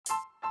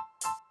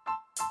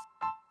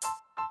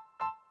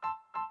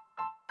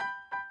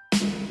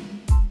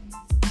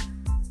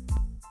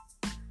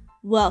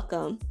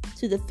Welcome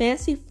to the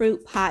Fancy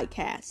Fruit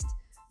Podcast,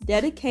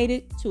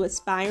 dedicated to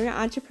aspiring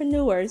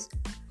entrepreneurs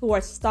who are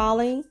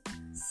stalling,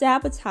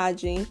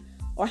 sabotaging,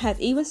 or have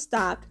even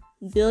stopped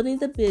building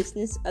the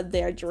business of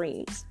their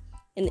dreams.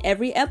 In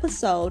every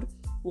episode,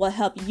 we'll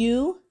help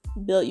you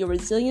build your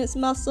resilience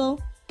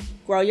muscle,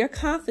 grow your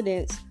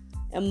confidence,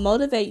 and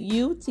motivate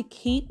you to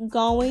keep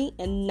going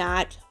and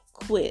not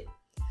quit.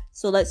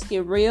 So let's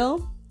get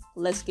real,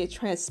 let's get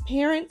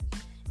transparent,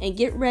 and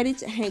get ready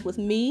to hang with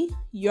me,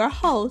 your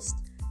host,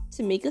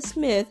 Tamika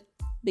Smith,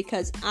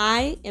 because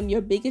I am your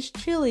biggest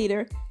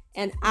cheerleader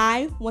and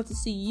I want to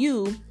see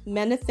you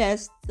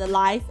manifest the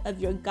life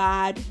of your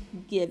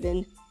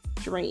God-given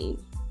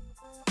dream.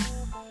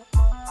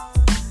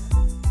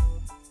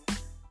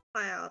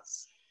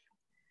 Clouds.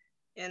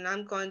 And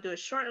I'm going to do a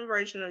shortened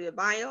version of your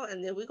bio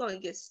and then we're going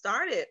to get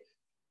started.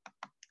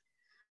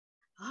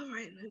 All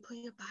right, let me pull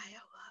your bio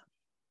up.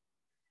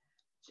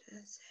 Just had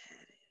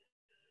it.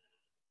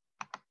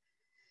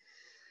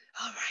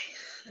 All right,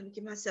 let me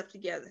get myself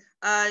together.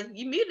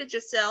 You muted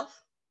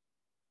yourself.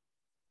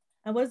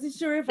 I wasn't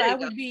sure if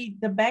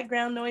the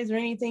background noise or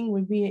anything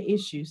would be an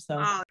issue.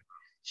 So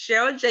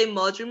Cheryl J.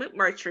 Muldrew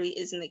McMurtry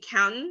is an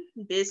accountant,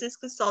 business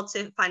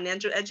consultant,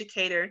 financial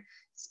educator,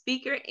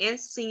 speaker, and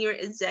senior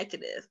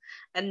executive.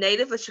 A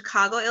native of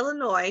Chicago,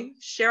 Illinois,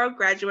 Cheryl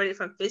graduated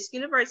from Fisk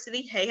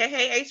University. Hey,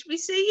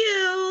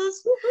 HBCUs.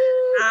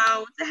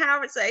 With the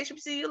Howard, so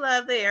HBCU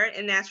love there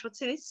in Nashville,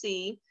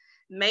 Tennessee.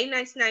 May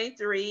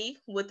 1993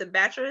 with a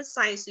Bachelor of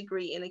Science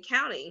degree in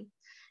accounting.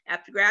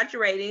 After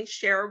graduating,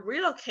 Cheryl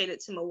relocated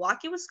to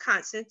Milwaukee,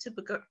 Wisconsin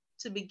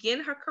to begin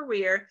her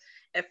career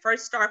at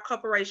First Star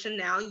Corporation,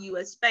 now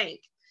U.S. Bank,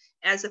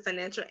 as a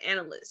financial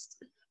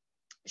analyst.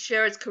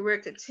 Cheryl's career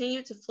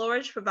continued to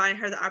flourish, providing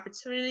her the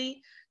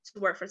opportunity to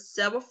work for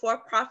several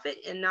for-profit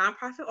and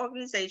nonprofit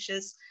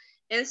organizations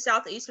in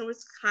southeastern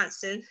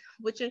Wisconsin,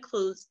 which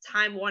includes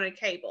Time Warner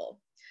Cable.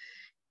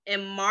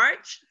 In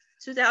March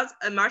of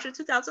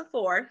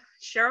 2004,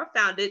 Cheryl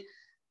founded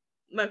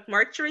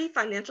McMurtry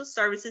Financial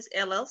Services,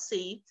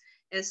 LLC,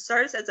 and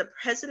serves as the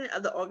president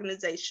of the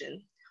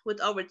organization.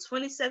 With over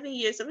 27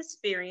 years of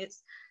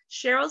experience,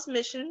 Cheryl's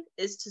mission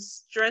is to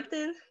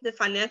strengthen the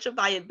financial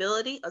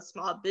viability of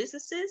small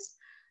businesses,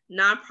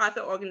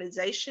 nonprofit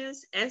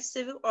organizations, and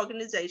civic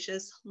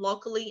organizations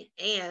locally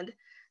and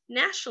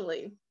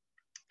nationally.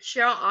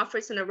 Cheryl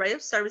offers an array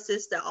of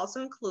services that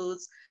also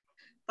includes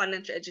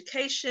financial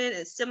education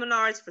and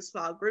seminars for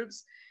small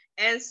groups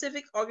and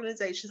civic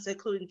organizations,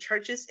 including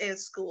churches and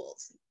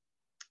schools.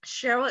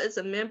 Cheryl is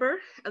a member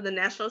of the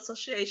National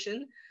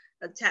Association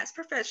of Tax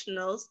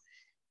Professionals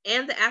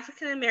and the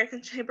African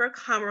American Chamber of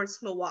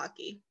Commerce,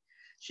 Milwaukee.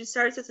 She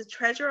serves as the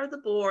treasurer of the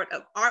board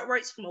of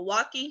Artworks for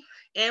Milwaukee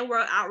and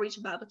World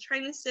Outreach Bible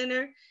Training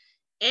Center,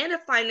 and a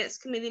finance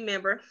committee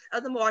member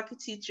of the Milwaukee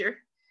Teacher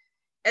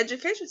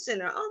Education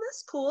Center. Oh,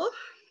 that's cool.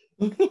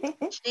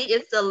 She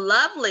is the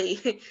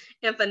lovely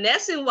and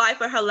finessing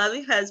wife of her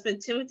loving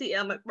husband, Timothy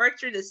L.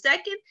 McMurtry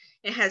II,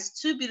 and has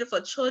two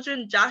beautiful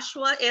children,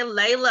 Joshua and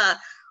Layla.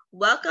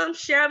 Welcome,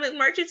 Cheryl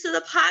McMurtry, to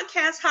the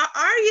podcast. How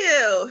are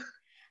you?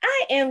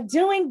 I am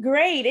doing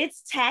great.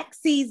 It's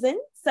tax season,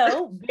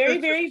 so very,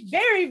 very,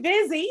 very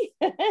busy.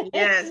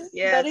 Yes.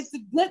 But it's a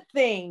good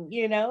thing,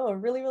 a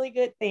really, really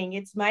good thing.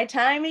 It's my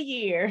time of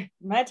year,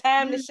 my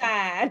time to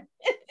shine.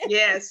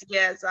 Yes.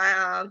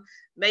 I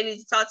may need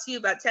to talk to you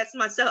about testing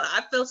myself.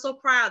 I feel so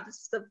proud. This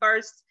is the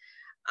first,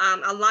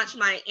 I launched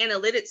my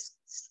analytics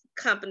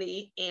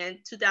company in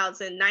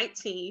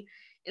 2019.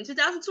 In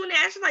 2020,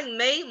 I actually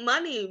made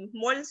money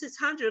more than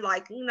 600.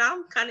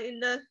 I'm kind of in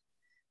the,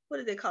 what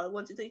do they call it?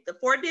 1, 2, 3, the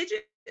 4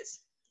 digits.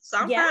 So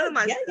I'm proud of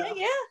myself.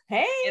 Yeah.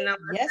 Hey, and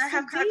yes, I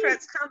have indeed.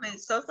 contracts coming.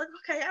 So it's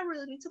okay, I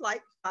really need to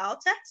file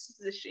taxes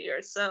this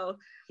year. So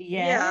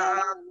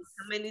I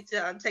may need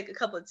to take a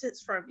couple of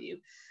tips from you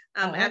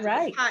after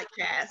the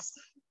podcast.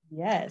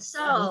 Yes.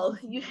 So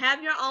you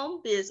have your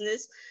own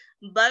business,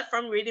 but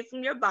from reading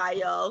from your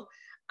bio,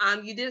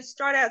 you didn't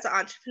start out as an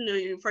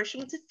entrepreneur. First, you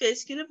went to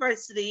Fisk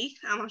University.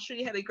 I'm sure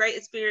you had a great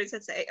experience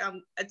as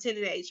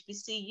attending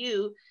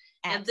HBCU.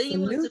 Absolutely. And then you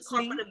went to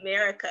corporate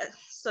America.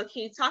 So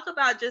can you talk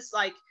about just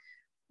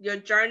your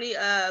journey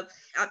of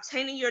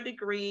obtaining your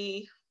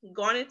degree,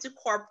 going into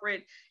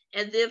corporate,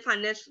 and then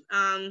financial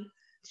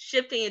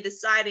shifting and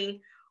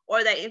deciding,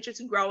 or that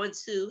interest grow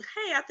into,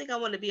 hey, I think I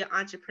want to be an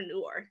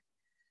entrepreneur?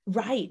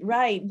 Right.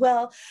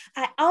 Well,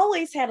 I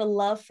always had a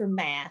love for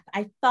math.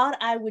 I thought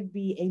I would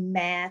be a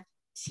math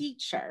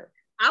teacher.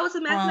 I was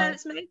a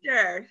mathematics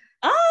major.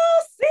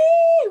 Oh,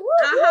 see,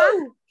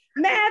 woo-hoo.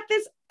 Math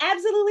is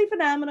absolutely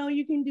phenomenal.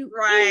 You can do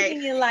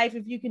anything in life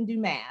if you can do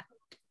math.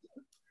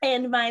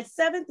 And my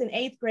 7th and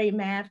 8th grade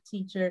math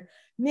teacher,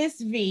 Miss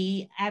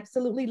V,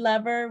 absolutely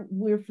love her.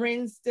 We're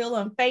friends still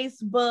on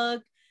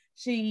Facebook.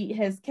 She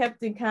has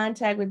kept in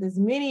contact with as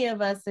many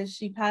of us as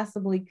she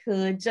possibly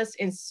could, just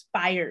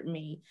inspired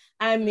me.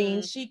 I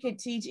mean, she could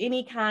teach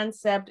any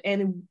concept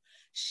and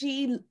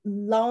she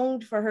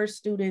longed for her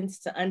students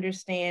to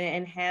understand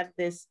and have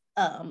this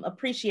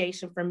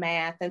appreciation for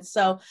math. And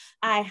so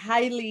I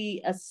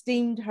highly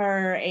esteemed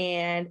her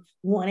and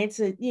wanted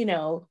to,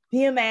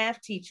 be a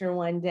math teacher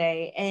one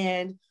day.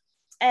 And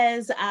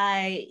as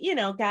I,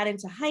 got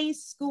into high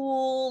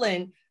school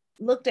and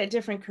looked at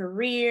different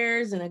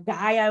careers, and a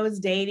guy I was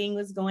dating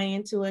was going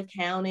into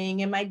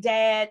accounting, and my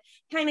dad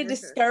kind of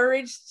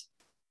discouraged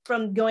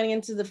from going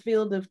into the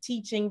field of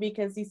teaching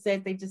because he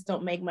said they just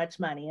don't make much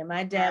money. And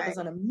my dad was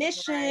on a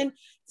mission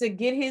to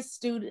get his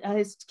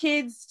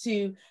kids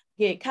to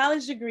get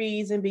college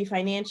degrees and be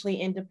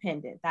financially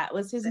independent. That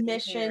was his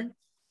mission.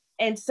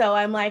 And so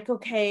I'm like,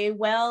 okay,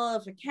 well,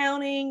 if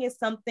accounting is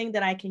something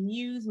that I can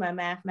use my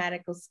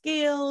mathematical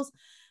skills,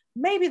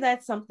 maybe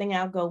that's something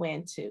I'll go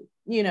into,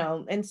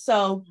 And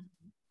so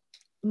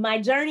my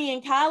journey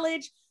in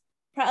college,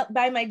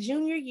 by my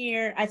junior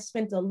year, I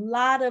spent a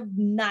lot of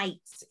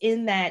nights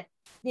in that,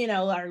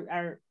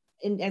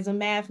 as a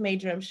math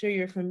major, I'm sure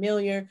you're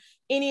familiar,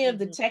 any of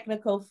the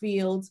technical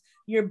fields,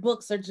 your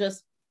books are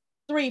just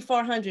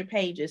 300-400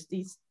 pages,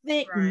 these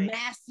thick,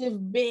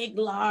 massive, big,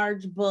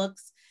 large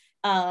books.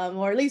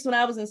 Or at least when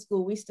I was in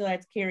school, we still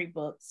had to carry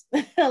books.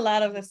 A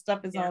lot of the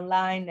stuff is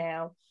online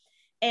now.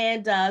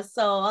 And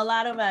so a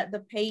lot of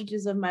the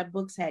pages of my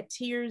books had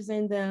tears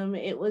in them.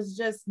 It was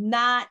just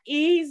not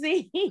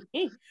easy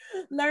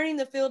learning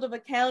the field of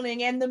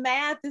accounting, and the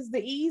math is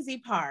the easy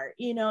part.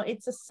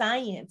 It's a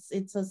science.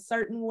 It's a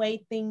certain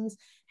way things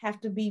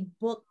have to be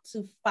booked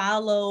to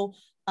follow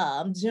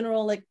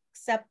general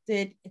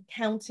accepted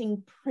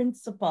accounting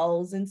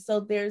principles. And so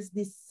there's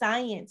this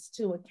science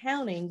to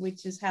accounting,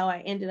 which is how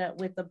I ended up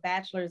with a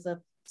bachelor's of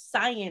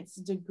science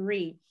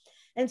degree.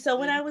 And so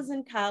when I was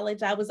in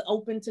college, I was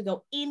open to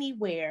go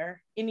anywhere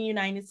in the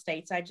United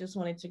States. I just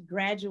wanted to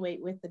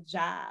graduate with a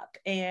job.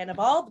 And of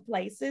all the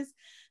places,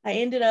 I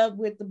ended up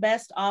with the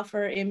best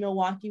offer in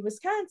Milwaukee,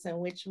 Wisconsin,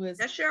 which was...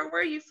 Where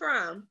are you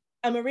from?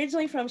 I'm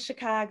originally from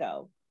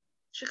Chicago.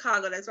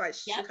 Chicago, that's right.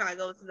 Yep.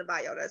 Chicago is in the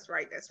bio. That's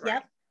right.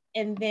 Yep.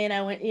 And then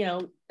I went,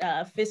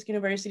 Fisk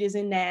University is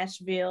in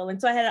Nashville. And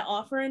so I had an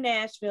offer in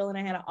Nashville and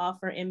I had an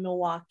offer in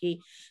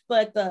Milwaukee.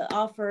 But the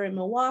offer in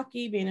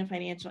Milwaukee, being a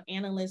financial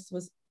analyst,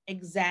 was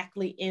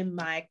exactly in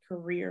my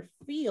career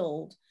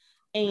field,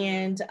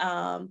 and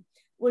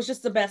was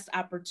just the best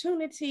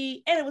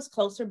opportunity. And it was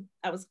closer.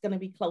 I was going to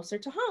be closer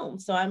to home.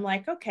 So I'm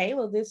like, okay,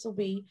 well, this will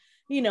be,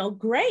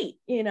 great,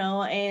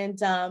 and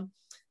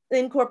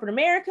then corporate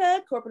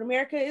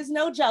America is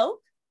no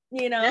joke.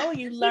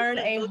 You learn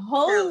a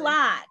whole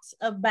lot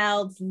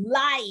about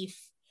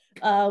life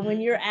when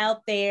you're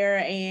out there,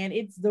 and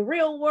it's the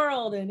real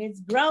world, and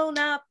it's grown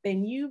up,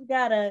 and you've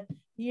got to,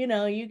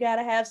 you got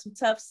to have some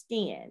tough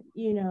skin,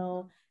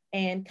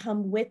 and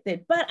come with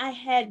it. But I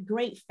had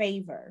great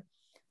favor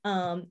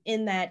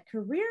in that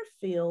career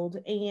field.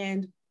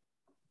 And,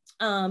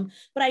 but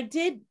I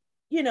did,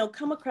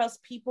 come across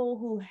people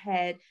who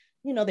had,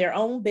 their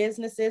own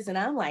businesses. And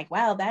I'm like,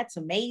 wow, that's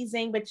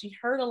amazing. But you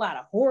heard a lot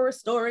of horror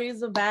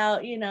stories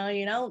about, you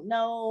don't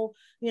know,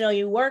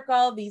 you work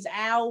all these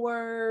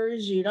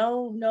hours. You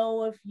don't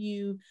know if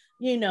a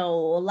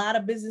lot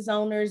of business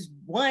owners,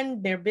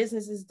 their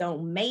businesses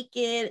don't make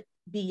it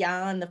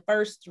beyond the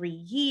first 3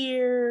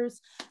 years.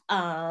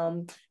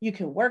 You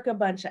can work a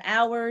bunch of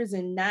hours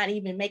and not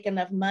even make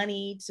enough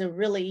money to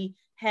really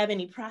have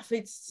any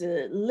profits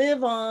to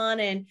live on.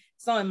 And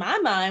so in my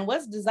mind,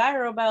 what's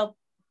desirable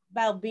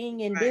about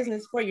being in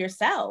business for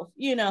yourself,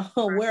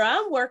 where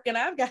I'm working,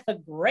 I've got a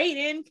great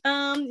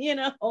income,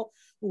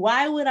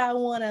 why would I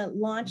want to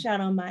launch out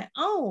on my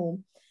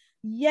own?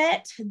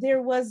 Yet there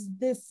was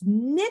this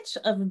niche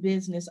of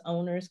business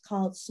owners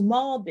called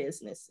small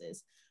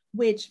businesses,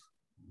 which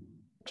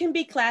can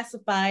be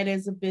classified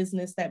as a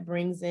business that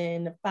brings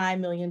in $5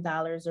 million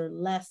or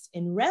less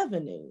in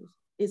revenue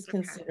is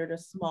considered a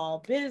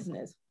small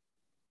business.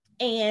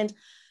 And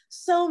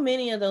so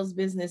many of those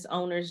business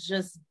owners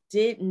just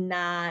did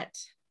not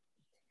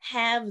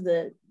have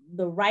the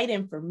right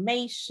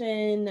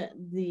information,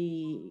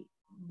 the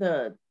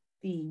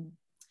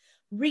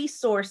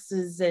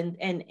resources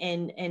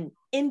and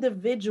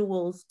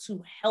individuals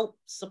to help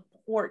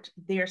support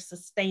their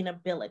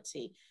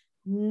sustainability.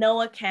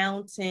 No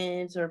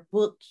accountant or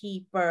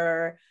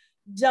bookkeeper,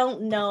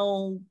 don't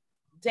know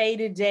day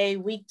to day,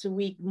 week to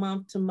week,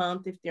 month to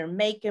month if they're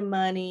making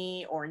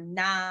money or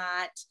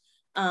not.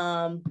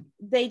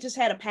 They just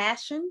had a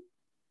passion,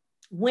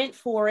 went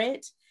for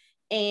it,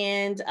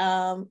 and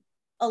a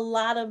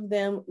lot of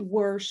them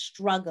were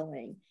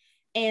struggling.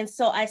 And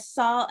so I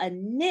saw a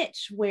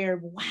niche where,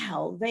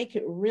 wow, they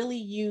could really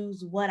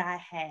use what I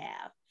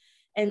have.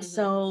 And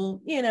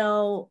so,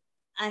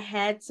 I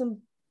had some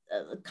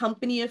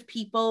company of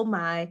people,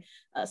 my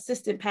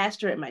assistant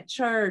pastor at my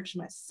church,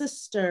 my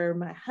sister,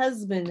 my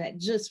husband, that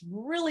just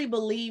really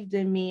believed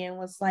in me and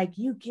was like,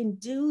 you can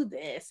do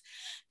this.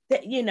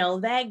 That,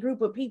 that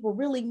group of people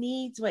really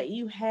needs what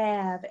you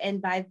have.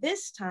 And by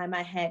this time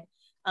I had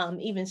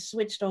even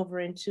switched over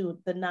into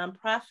the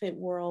nonprofit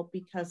world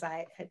because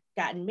I had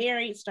gotten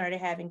married, started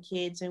having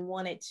kids, and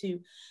wanted to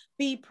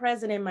be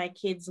present in my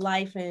kids'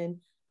 life. And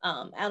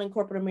out in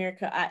corporate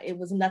America, it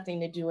was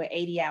nothing to do an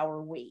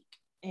 80-hour week.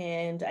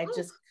 And I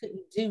just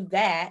couldn't do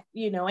that,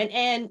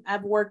 and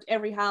I've worked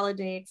every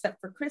holiday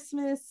except for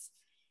Christmas.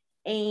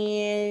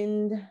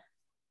 And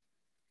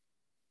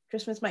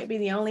Christmas might be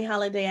the only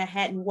holiday I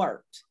hadn't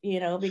worked,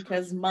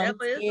 because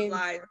months ends,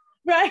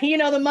 right?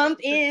 The month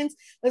ends.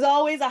 There's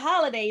always a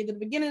holiday, the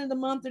beginning of the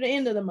month or the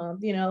end of the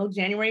month,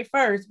 January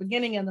 1st,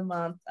 beginning of the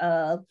month,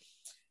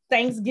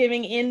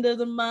 Thanksgiving, end of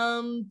the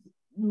month,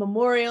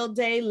 Memorial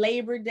Day,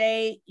 Labor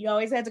Day. You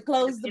always had to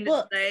close the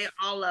book.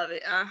 All of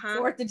it.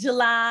 4th of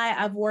July.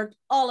 I've worked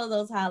all of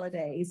those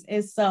holidays.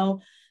 And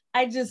so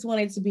I just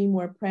wanted to be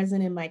more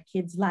present in my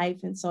kids'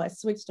 life. And so I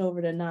switched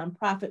over to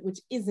nonprofit,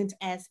 which isn't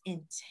as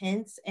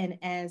intense and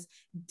as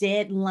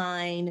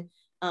deadline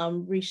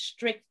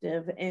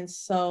restrictive. And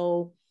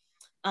so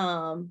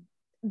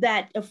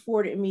that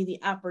afforded me the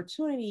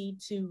opportunity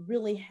to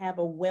really have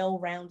a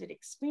well-rounded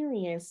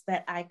experience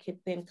that I could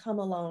then come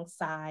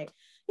alongside,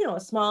 a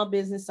small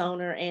business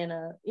owner and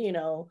a,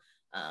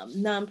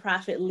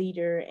 nonprofit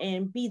leader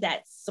and be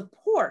that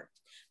support.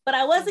 But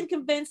I wasn't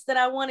convinced that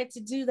I wanted to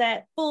do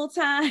that full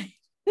time.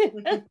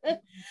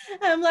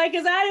 I'm like,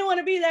 because I didn't want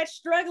to be that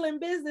struggling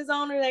business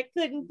owner that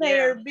couldn't pay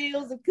her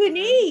bills and couldn't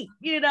eat,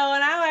 and now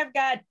I've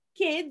got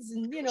kids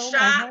and,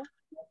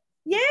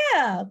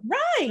 yeah,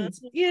 right.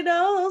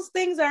 Those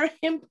things are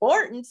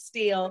important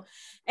still.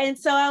 And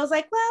so I was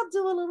like, well, I'll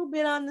do a little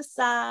bit on the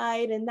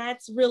side. And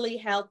that's really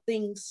how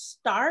things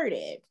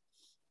started.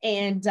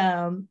 And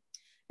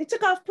it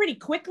took off pretty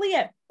quickly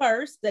at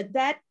first.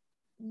 That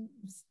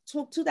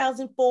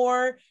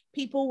 2004,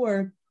 people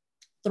were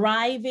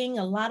thriving.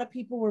 A lot of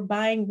people were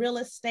buying real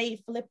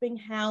estate, flipping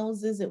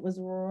houses. It was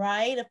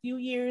right a few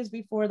years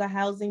before the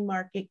housing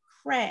market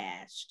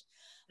crashed.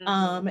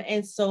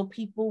 And so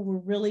people were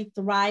really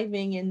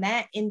thriving in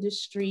that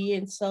industry.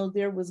 And so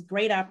there was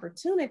great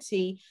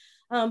opportunity.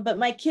 But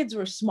my kids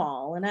were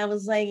small and I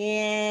was like,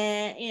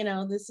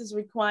 this is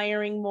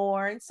requiring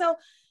more. And so,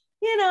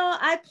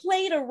 I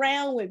played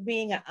around with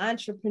being an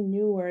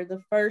entrepreneur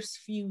the first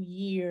few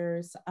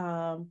years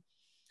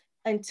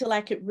until I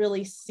could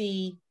really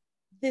see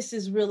this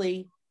is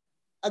really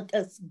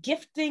a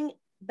gifting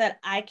that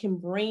I can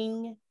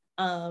bring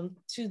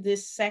to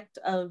this sect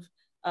of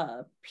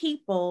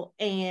people,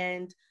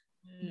 and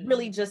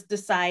really just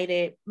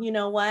decided, you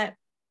know what,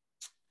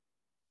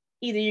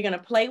 either you're going to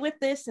play with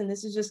this and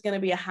this is just going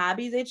to be a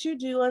hobby that you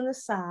do on the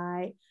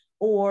side,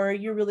 or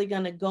you're really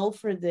going to go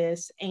for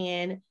this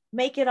and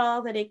make it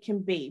all that it can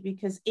be,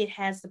 because it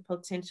has the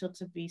potential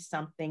to be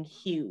something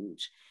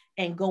huge,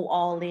 and go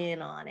all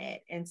in on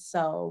it. And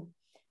so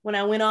when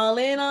I went all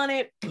in on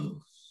it,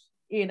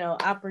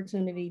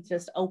 opportunity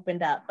just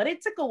opened up. But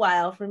it took a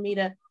while for me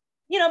to,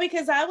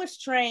 because I was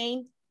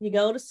trained. You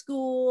go to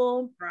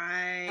school.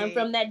 Right. I'm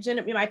from that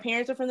my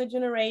parents are from the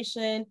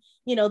generation,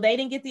 they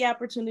didn't get the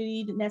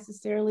opportunity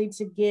necessarily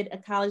to get a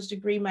college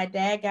degree. My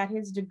dad got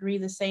his degree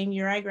the same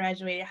year I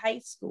graduated high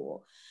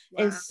school.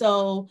 Wow. And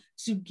so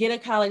to get a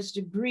college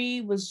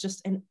degree was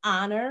just an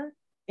honor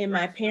in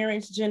my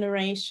parents'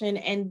 generation.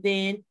 And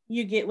then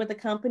you get with a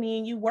company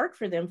and you work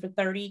for them for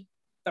 30,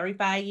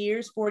 35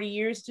 years, 40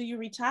 years till you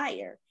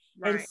retire.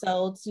 Right. And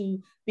so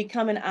to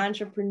become an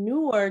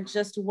entrepreneur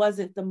just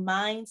wasn't the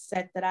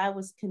mindset that I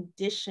was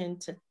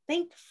conditioned to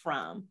think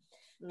from.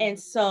 Mm-hmm. And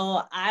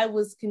so I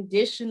was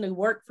conditioned to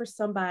work for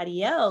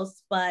somebody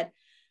else. But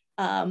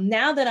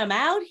now that I'm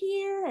out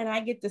here and I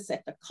get to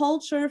set the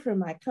culture for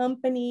my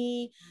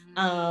company,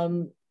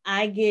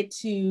 I get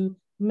to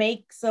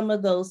make some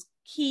of those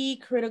key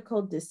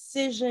critical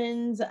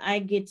decisions. I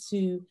get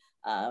to,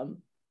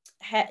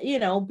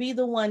 be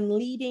the one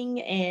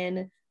leading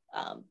and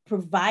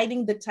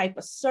providing the type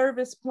of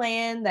service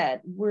plan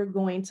that we're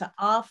going to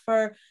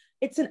offer.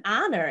 It's an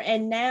honor.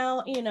 And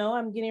now,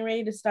 I'm getting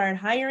ready to start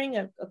hiring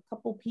a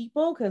couple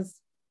people because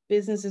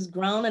business has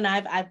grown, and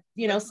I've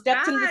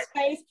stepped into the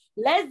space.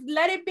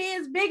 Let it be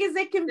as big as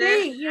it can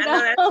be,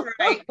 That's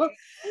right.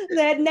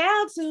 That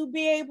now to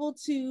be able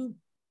to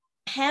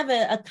have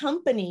a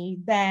company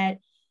that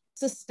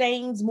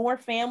sustains more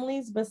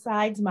families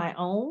besides my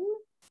own.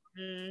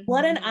 Mm-hmm.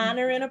 What an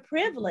honor and a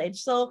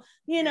privilege. So,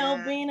 being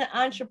an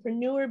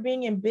entrepreneur,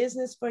 being in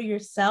business for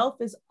yourself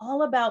is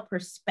all about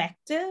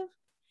perspective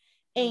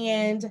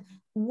and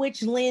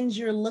which lens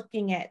you're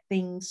looking at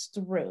things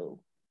through.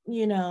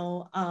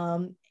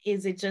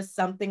 Is it just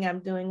something I'm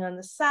doing on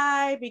the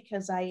side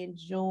because I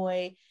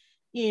enjoy,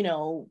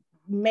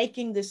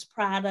 making this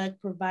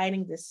product,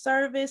 providing this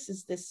service?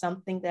 Is this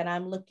something that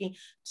I'm looking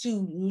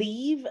to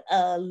leave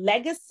a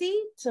legacy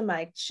to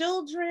my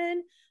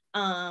children?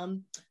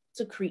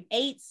 To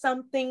create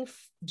something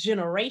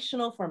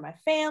generational for my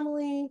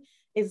family?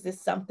 Is this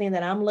something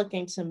that I'm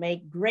looking to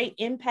make great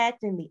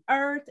impact in the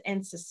earth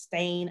and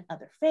sustain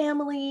other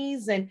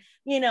families? And,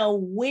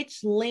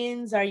 which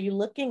lens are you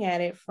looking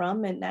at it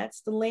from? And that's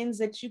the lens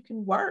that you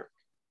can work.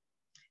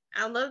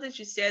 I love that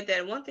you said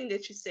that. One thing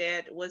that you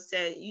said was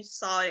that you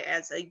saw it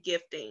as a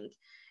gifting.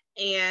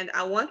 And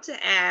I want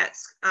to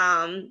ask,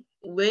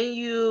 when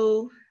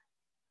you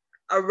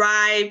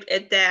arrived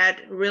at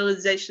that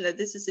realization that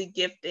this is a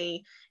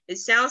gifting, it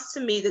sounds to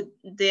me that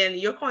then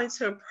you're going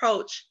to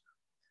approach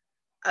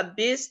a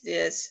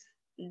business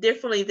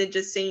differently than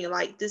just saying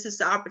like this is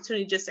the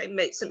opportunity just to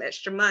make some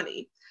extra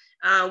money,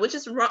 which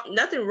is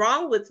nothing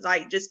wrong with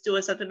like just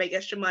doing something to make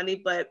extra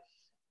money, but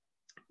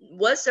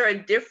was there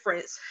a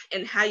difference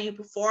in how you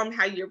perform,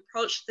 how you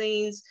approach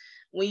things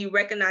when you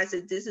recognize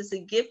that this is a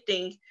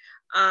gifting?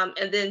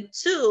 And then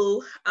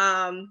two,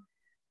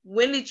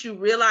 when did you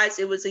realize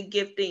it was a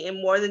gifting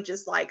and more than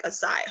just like a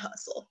side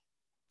hustle?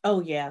 Oh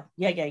yeah.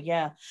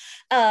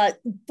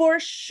 For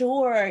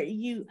sure.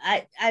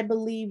 I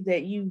believe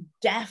that you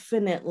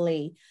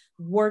definitely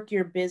work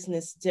your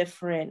business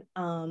different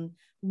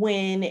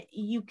when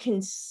you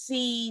can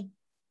see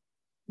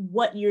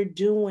what you're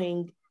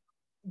doing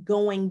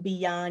going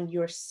beyond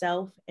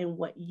yourself and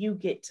what you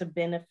get to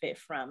benefit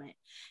from it.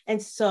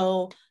 And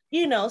so,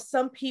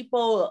 some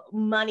people,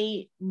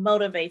 money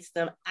motivates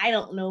them. I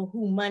don't know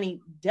who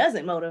money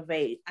doesn't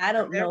motivate. I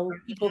don't know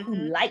people who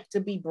like to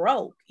be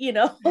broke,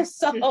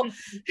 so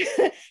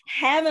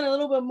having a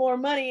little bit more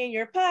money in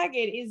your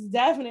pocket is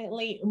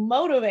definitely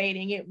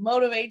motivating. It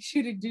motivates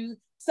you to do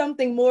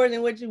something more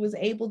than what you was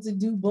able to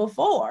do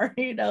before.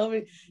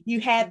 You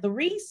had the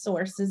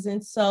resources.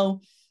 And so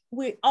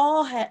we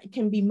all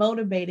can be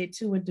motivated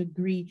to a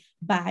degree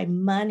by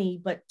money,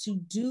 but to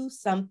do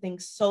something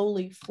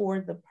solely for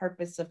the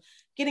purpose of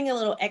getting a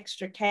little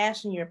extra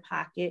cash in your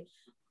pocket,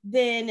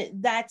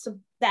 then that's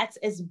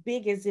as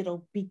big as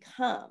it'll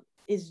become,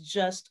 is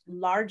just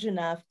large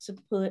enough to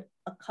put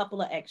a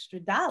couple of extra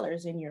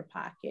dollars in your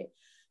pocket.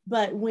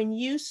 But when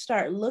you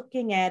start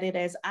looking at it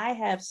as I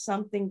have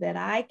something that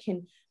I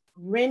can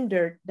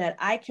render, that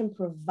I can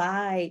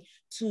provide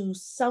to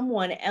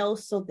someone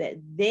else so that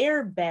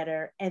they're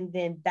better, and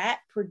then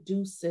that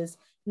produces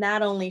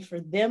not only for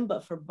them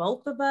but for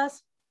both of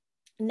us,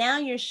 now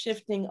you're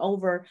shifting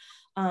over,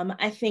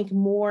 I think,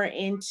 more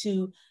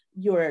into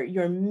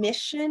your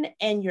mission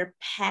and your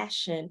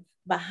passion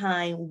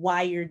behind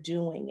why you're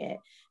doing it.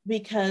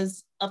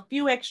 Because a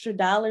few extra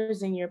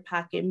dollars in your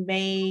pocket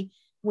may,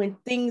 when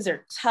things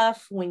are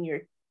tough, when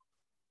you're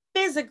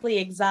physically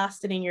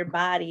exhausted in your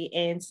body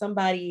and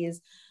somebody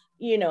is,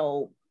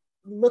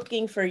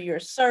 looking for your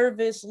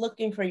service,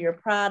 looking for your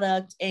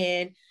product,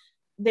 and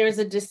there's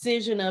a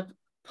decision of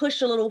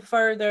push a little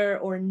further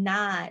or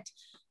not,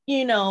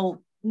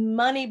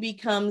 money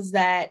becomes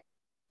that,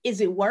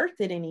 is it worth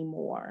it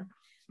anymore?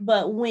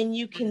 But when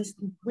you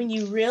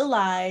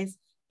realize,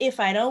 if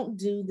I don't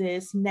do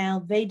this,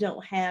 now they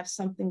don't have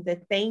something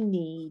that they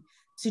need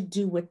to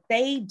do what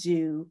they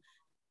do,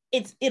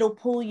 it'll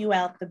pull you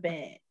out the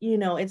bed.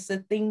 It's the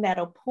thing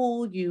that'll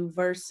pull you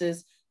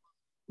versus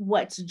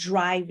what's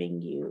driving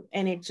you.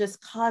 And it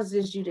just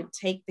causes you to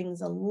take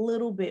things a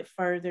little bit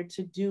further,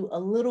 to do a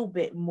little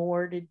bit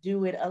more, to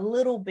do it a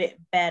little bit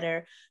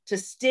better, to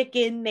stick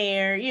in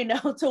there,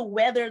 to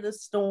weather the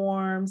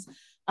storms,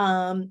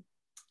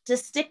 to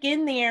stick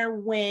in there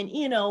when,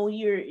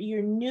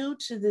 you're new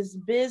to this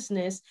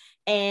business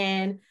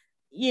and,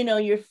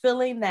 you're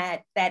feeling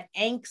that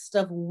angst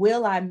of,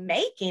 will I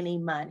make any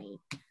money?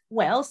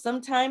 Well,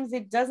 sometimes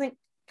it doesn't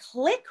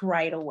click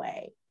right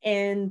away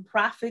and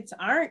profits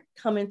aren't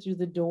coming through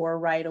the door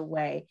right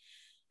away.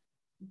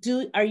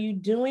 Are you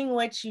doing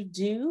what you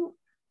do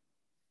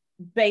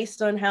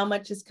based on how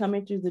much is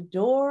coming through the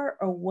door,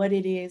 or what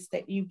it is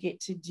that you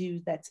get to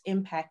do that's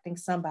impacting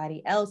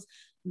somebody else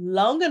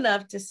long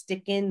enough to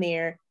stick in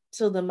there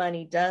till the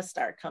money does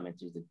start coming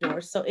through the door?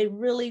 So it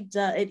really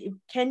does, it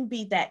can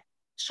be that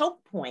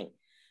choke point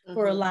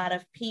for a lot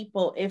of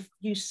people if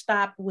you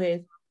stop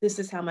with, this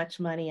is how much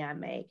money I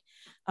make.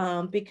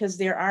 Because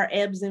there are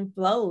ebbs and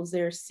flows.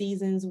 There are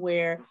seasons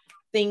where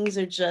things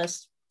are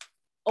just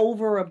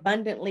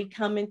overabundantly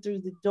coming through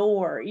the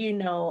door.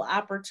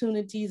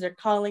 Opportunities are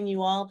calling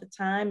you all the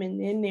time. And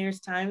then there's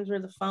times where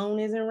the phone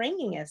isn't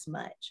ringing as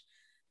much,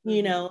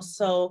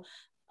 so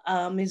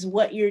is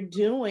what you're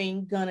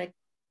doing gonna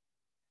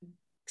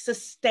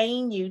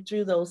sustain you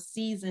through those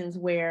seasons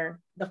where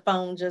the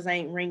phone just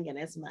ain't ringing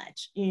as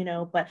much,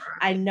 but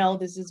I know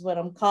this is what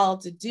I'm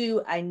called to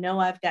do. I know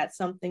I've got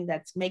something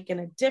that's making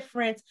a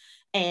difference,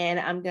 and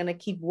I'm going to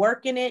keep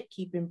working it,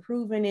 keep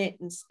improving it,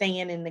 and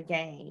staying in the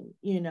game,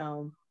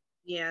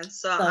 Yeah.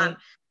 So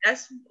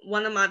that's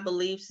one of my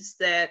beliefs, is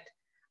that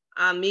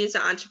me as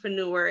an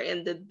entrepreneur,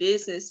 and the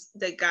business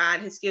that God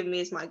has given me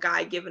is my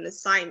God-given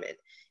assignment.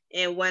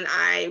 And when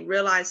I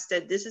realized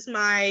that this is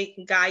my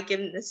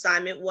God-given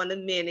assignment, one of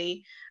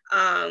many,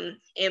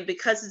 and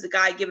because it's a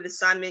God-given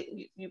assignment,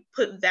 you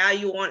put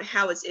value on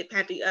how it's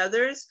impacting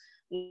others.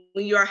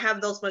 When you are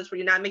having those moments where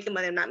you're not making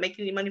money, I'm not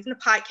making any money from the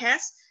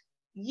podcast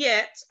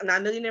yet. I'm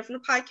not a millionaire from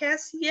the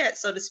podcast yet,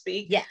 so to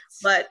speak. Yes.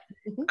 But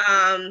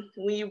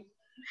when you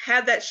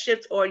have that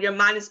shift, or your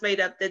mind is made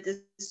up that this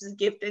is a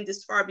gift and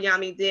this far beyond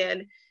me,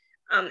 then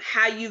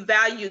how you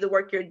value the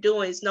work you're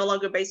doing is no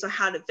longer based on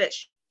how it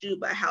affects you,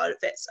 but how it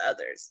affects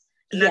others.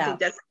 And I think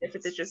that's the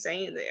difference that you're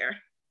saying there.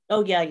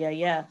 Oh,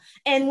 yeah.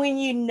 And when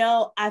you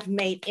know I've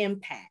made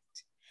impact.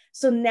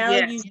 So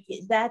now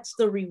that's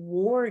the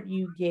reward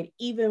you get,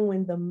 even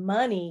when the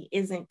money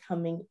isn't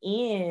coming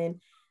in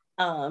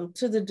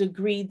to the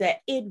degree that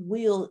it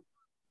will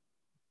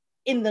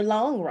in the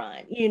long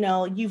run. You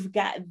know, you've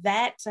got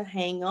that to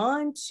hang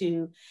on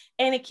to,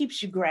 and it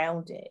keeps you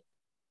grounded.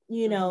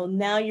 You know,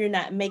 now you're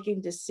not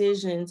making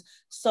decisions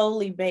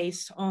solely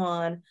based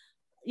on,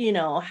 you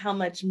know, how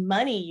much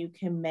money you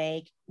can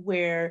make,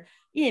 where,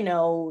 you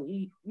know,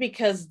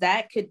 because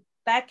that could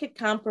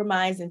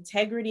compromise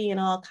integrity and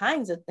all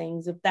kinds of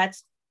things if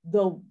that's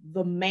the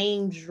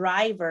main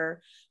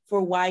driver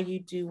for why you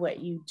do what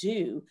you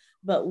do.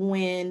 But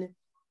when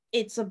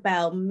it's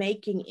about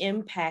making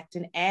impact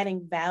and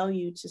adding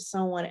value to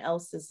someone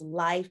else's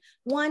life,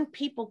 one,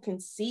 people can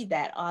see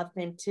that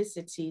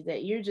authenticity,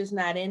 that you're just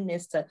not in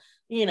this to,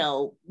 you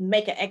know,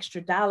 make an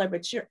extra dollar,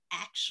 but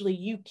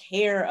you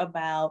care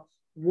about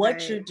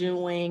what you're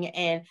doing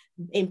and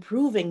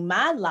improving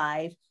my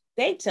life.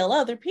 They tell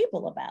other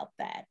people about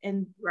that.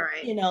 And,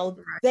 you know,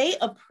 they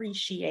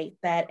appreciate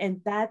that.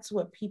 And that's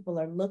what people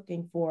are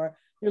looking for.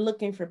 They're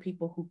looking for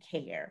people who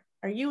care.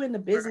 Are you in the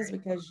business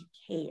because you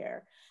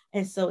care?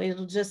 And so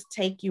it'll just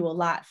take you a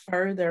lot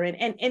further. And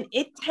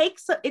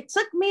it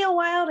took me a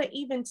while to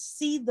even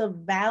see the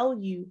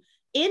value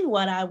in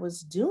what I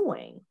was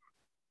doing.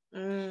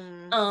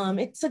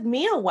 It took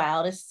me a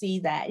while to see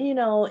that, you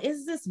know,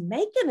 is this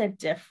making a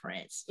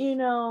difference? You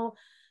know,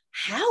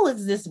 how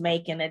is this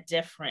making a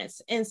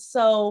difference? And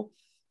so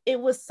it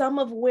was some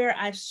of where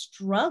I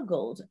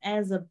struggled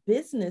as a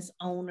business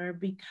owner,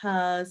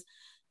 because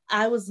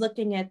I was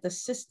looking at the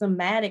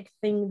systematic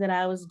thing that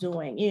I was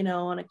doing, you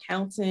know, an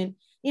accountant,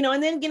 you know,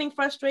 and then getting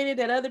frustrated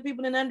that other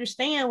people didn't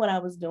understand what I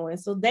was doing.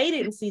 So they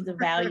didn't see the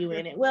value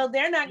in it. Well,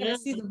 they're not going to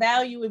see the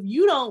value if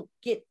you don't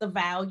get the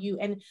value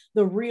and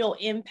the real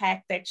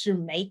impact that you're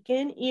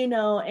making, you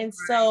know. And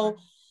so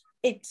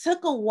it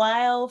took a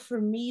while for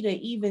me to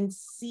even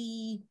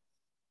see,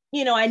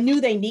 you know, I knew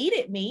they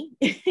needed me,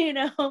 you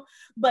know,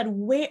 but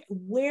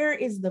where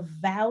is the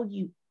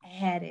value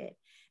added?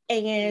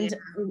 And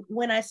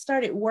when I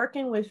started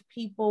working with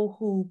people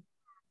who,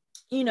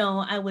 you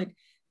know, I would,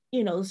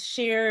 you know,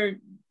 share,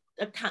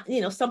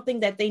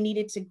 something that they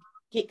needed to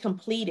get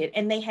completed,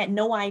 and they had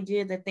no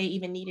idea that they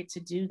even needed to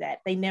do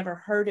that. They never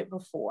heard it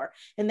before.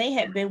 And they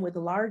had been with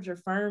larger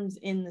firms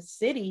in the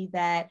city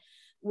that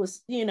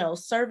was, you know,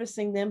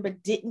 servicing them,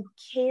 but didn't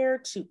care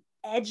to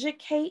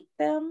educate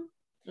them.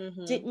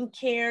 Didn't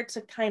care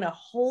to kind of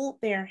hold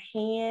their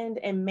hand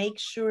and make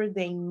sure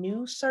they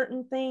knew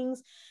certain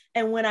things.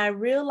 And when I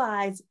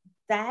realized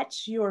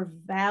that's your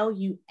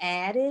value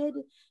added,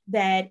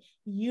 that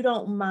you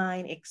don't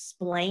mind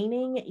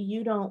explaining,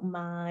 you don't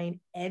mind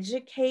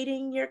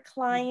educating your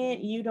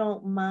client, you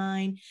don't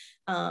mind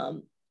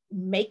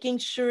making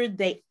sure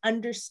they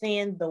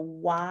understand the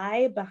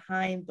why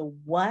behind the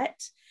what,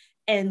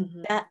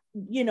 and that,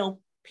 you know,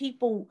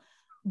 people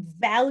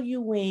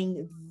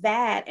valuing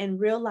that and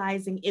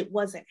realizing it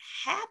wasn't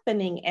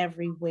happening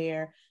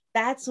everywhere.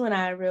 That's when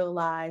I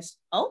realized,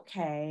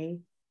 okay,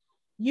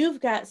 you've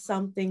got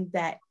something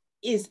that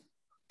is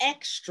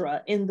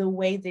extra in the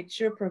way that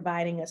you're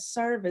providing a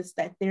service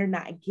that they're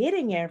not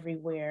getting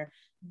everywhere.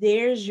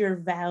 There's your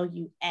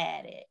value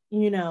added,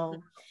 you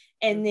know.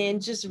 And then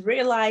just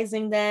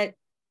realizing that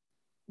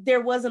there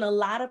wasn't a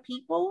lot of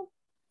people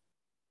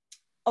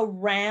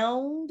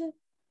around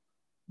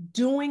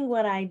doing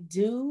what I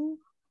do,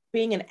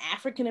 being an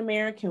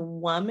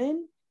African-American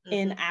woman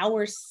in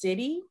our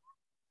city,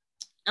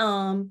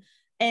 and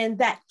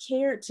that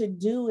cared to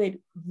do it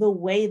the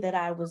way that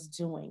I was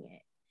doing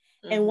it.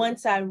 And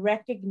once I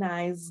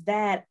recognized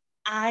that,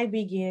 I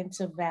began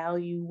to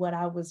value what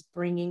I was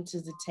bringing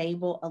to the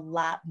table a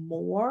lot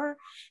more.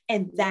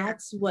 And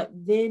that's what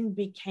then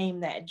became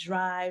that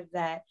drive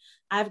that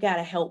I've got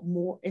to help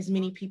as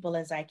many people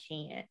as I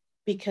can,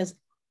 because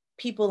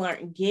people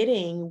aren't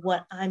getting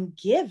what I'm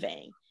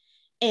giving.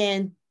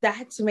 And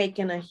that's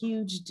making a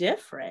huge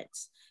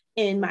difference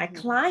in my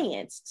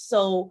clients.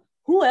 So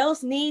who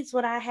else needs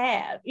what I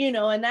have? You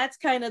know, and that's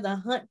kind of the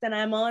hunt that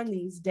I'm on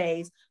these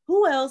days.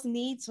 Who else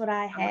needs what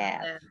I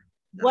have?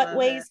 What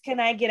ways can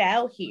I get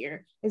out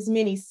here? As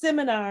many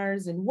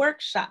seminars and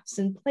workshops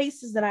and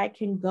places that I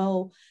can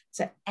go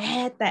to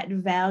add that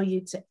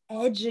value, to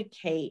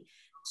educate,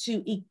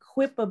 to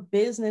equip a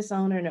business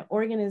owner and an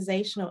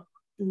organizational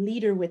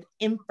leader with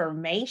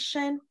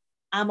information.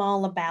 I'm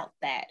all about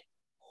that.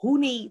 Who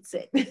needs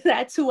it?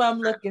 That's who I'm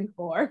looking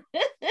for.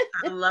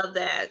 I love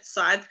that.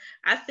 So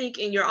I think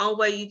in your own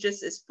way, you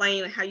just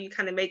explained how you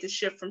kind of made the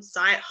shift from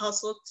side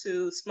hustle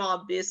to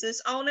small business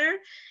owner.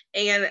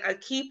 And a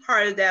key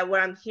part of that,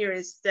 what I'm hearing,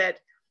 is that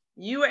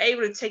you were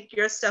able to take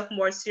your stuff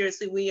more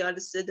seriously when you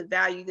understood the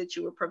value that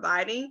you were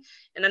providing.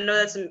 And I know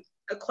that's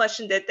a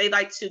question that they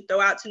like to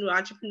throw out to new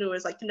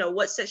entrepreneurs, like, you know,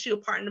 what sets you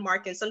apart in the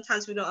market? And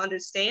sometimes we don't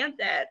understand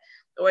that,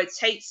 or it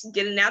takes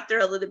getting out there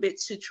a little bit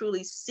to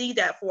truly see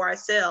that for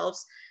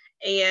ourselves.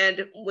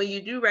 And when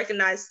you do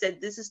recognize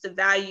that this is the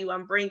value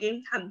I'm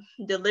bringing, I'm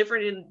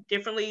delivering it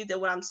differently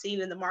than what I'm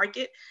seeing in the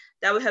market,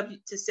 that will help you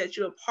to set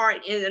you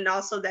apart. And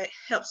also that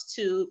helps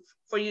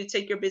for you to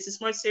take your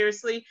business more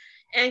seriously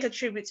and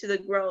contribute to the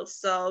growth.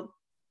 So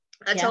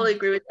I totally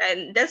agree with that.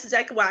 And that's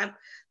exactly why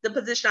the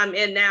position I'm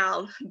in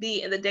now,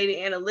 be in the data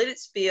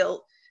analytics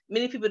field,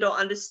 many people don't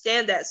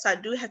understand that. So I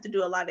do have to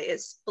do a lot of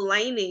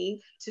explaining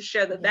to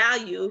share the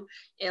value.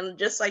 And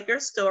just like your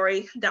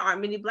story, there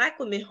aren't many Black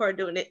women who are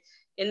doing it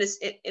in this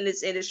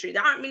industry.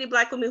 There aren't many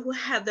Black women who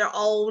have their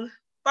own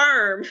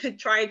firm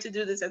trying to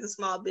do this as a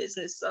small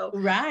business. So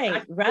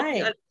I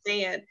totally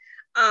understand.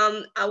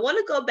 I want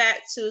to go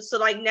back to, so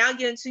like now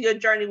get into your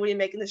journey when you're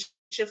making the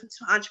shift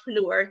into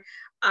entrepreneur.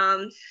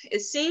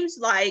 It seems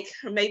like,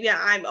 or maybe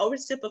I'm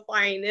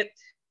oversimplifying it,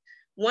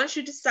 once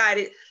you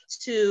decided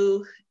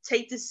to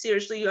take this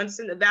seriously, you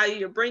understand the value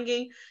you're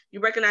bringing, you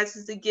recognize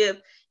it's a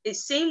gift, it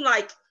seemed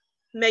like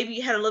maybe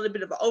you had a little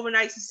bit of an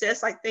overnight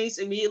success, like things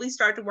immediately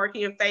started to work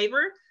in your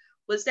favor.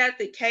 Was that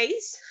the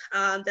case?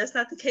 That's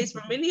not the case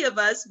for many of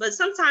us, but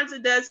sometimes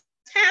it does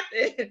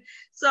happen.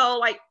 So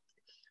like,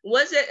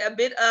 was it a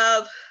bit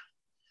of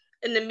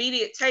an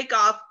immediate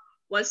takeoff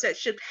once that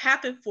shift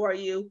happened for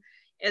you?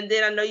 And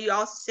then I know you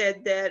also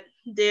said that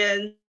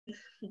then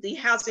the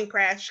housing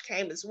crash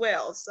came as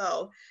well.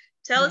 So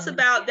tell us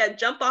about that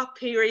jump off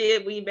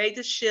period when you made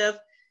the shift,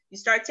 you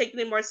start taking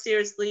it more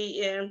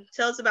seriously, and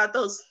tell us about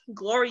those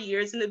glory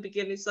years in the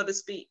beginning, so to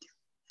speak.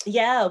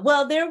 Yeah,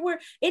 well,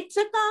 it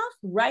took off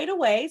right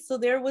away. So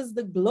there was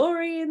the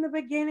glory in the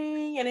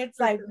beginning, and it's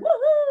like,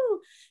 woohoo.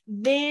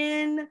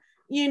 Then,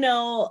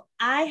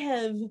 I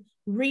have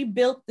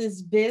rebuilt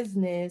this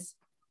business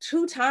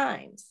 2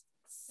 times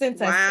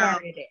since I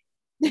started it.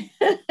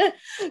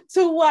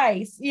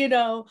 Twice.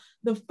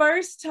 The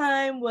first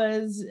time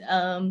was,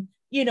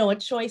 a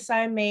choice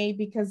I made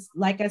because,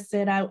 like I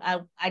said,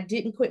 I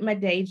didn't quit my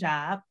day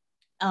job.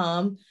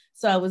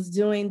 So I was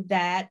doing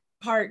that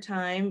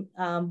part-time,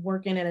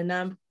 working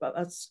at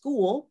a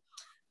school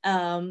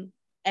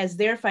as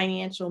their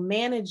financial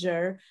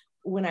manager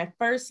when I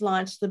first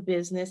launched the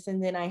business.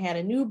 And then I had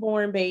a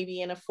newborn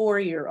baby and a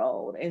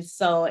 4-year-old. And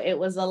so it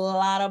was a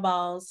lot of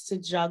balls to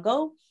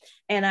juggle.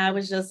 And I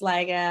was just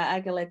like,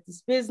 I can let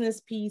this business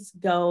piece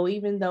go,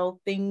 even though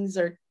things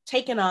are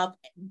taking off.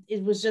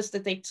 It was just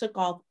that they took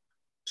off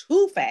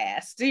too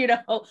fast,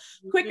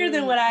 quicker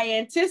than what I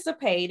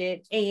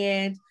anticipated.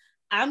 And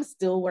I'm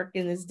still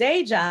working this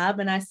day job,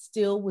 and I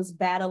still was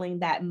battling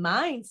that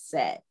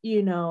mindset,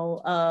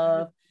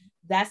 of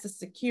that's a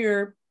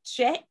secure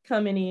check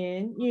coming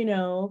in,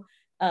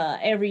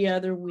 every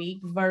other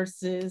week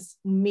versus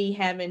me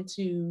having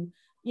to,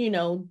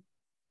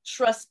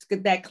 trust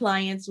that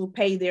clients will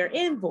pay their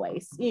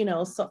invoice,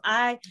 so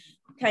I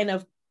kind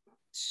of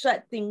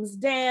shut things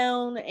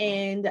down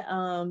and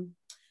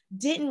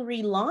didn't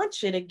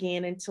relaunch it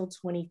again until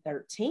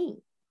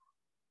 2013.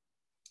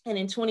 And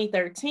in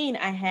 2013,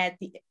 I had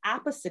the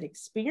opposite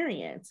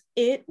experience.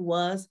 It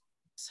was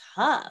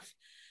tough.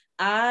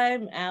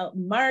 I'm out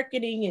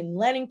marketing and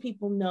letting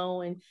people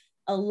know. And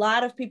a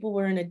lot of people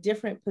were in a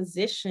different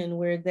position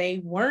where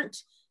they weren't,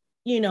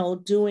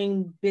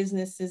 doing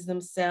businesses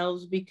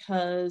themselves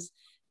because,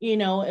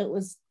 it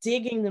was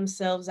digging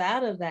themselves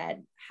out of that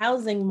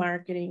housing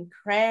marketing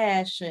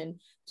crash and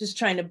just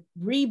trying to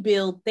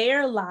rebuild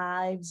their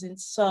lives. And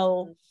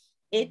so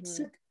it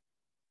took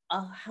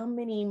how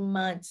many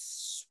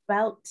months?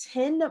 About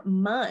 10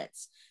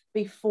 months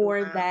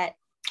before that,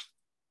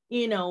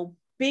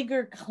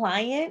 bigger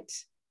client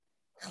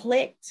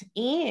clicked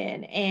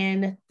in,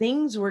 and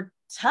things were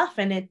tough.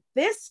 And at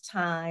this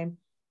time,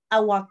 I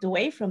walked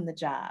away from the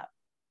job.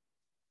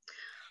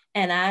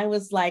 And I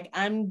was like,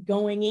 I'm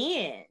going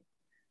in.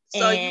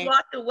 So you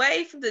walked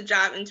away from the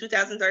job in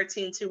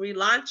 2013 to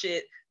relaunch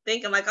it,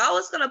 thinking like, oh,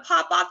 it's going to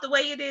pop off the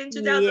way it did in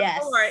 2004.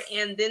 Yes.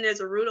 And then there's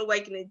a rude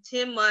awakening,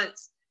 10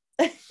 months.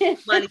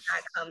 Money's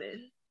not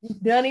coming.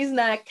 Money's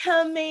not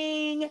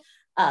coming.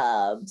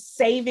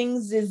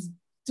 Savings is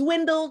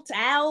dwindled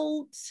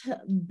out.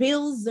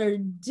 Bills are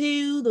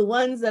due, the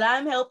ones that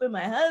I'm helping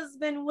my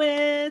husband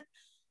with.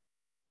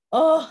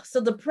 Oh, so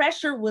the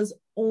pressure was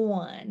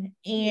on.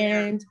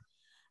 And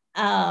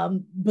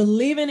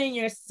believing in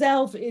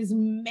yourself is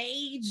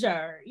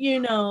major,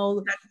 You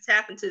have to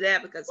tap into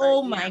that because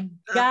my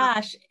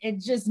gosh,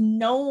 and just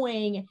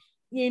knowing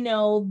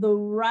the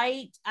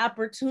right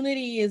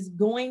opportunity is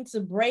going to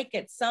break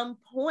at some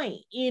point,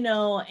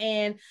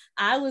 and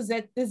I was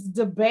at this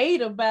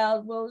debate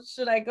about, well,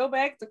 should I go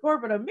back to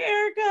corporate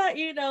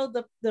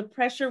America? The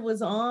pressure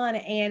was on,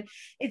 and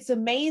it's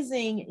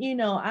amazing,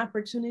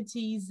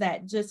 opportunities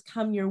that just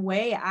come your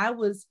way. I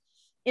was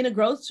in a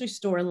grocery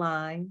store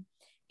line,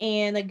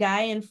 and a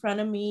guy in front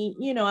of me,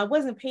 I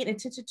wasn't paying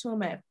attention to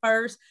him at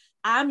first.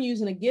 I'm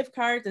using a gift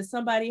card that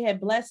somebody had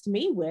blessed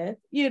me with,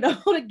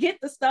 to get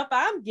the stuff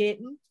I'm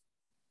getting.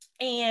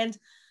 And,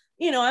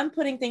 I'm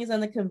putting things on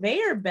the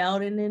conveyor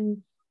belt. And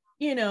then,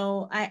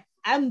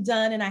 I'm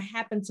done, and I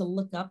happened to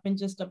look up and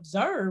just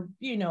observe,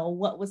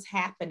 what was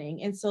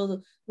happening. And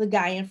so the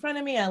guy in front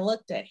of me, I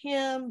looked at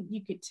him.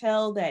 You could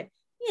tell that,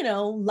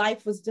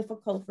 life was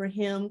difficult for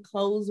him.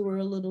 Clothes were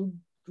a little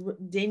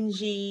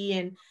dingy,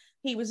 and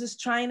he was just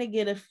trying to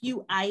get a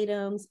few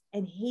items,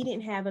 and he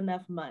didn't have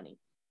enough money.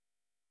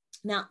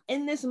 Now,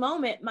 in this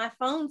moment, my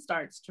phone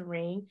starts to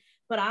ring,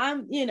 but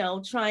I'm,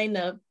 trying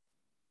to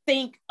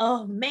think,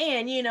 oh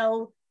man,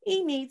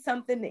 he needs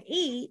something to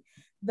eat.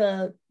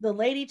 The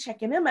lady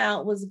checking him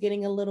out was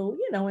getting a little,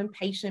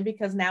 impatient,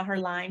 because now her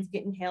line's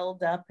getting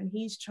held up, and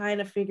he's trying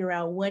to figure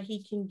out what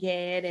he can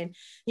get. And,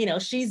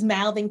 she's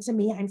mouthing to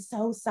me, I'm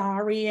so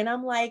sorry. And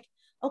I'm like,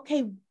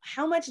 okay,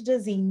 how much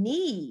does he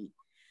need?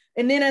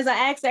 And then as I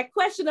asked that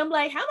question, I'm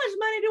like, how much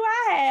money do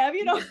I have?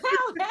 How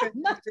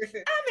much?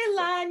 I'm in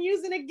line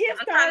using a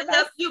gift card. I'm trying to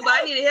help you, but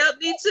I need to help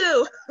me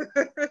too.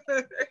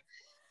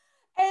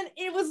 And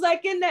it was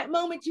like, in that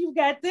moment, you've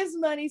got this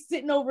money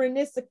sitting over in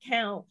this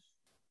account,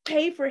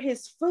 pay for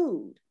his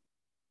food.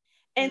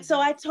 And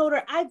so I told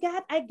her, I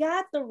got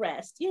the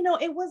rest.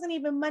 It wasn't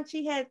even much.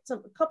 He had a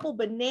couple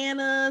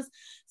bananas,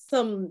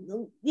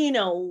 some,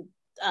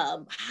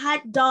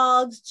 hot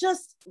dogs,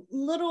 just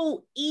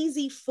little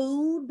easy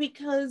food,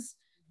 because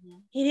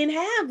he didn't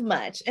have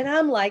much. And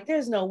I'm like,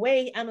 there's no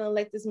way I'm going to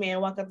let this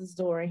man walk out this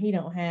door and he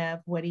don't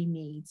have what he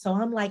needs. So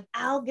I'm like,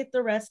 I'll get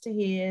the rest of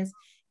his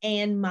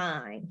and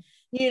mine,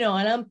 and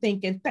I'm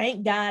thinking,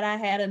 thank God I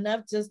had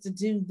enough just to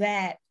do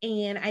that.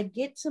 And I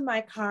get to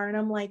my car and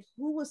I'm like,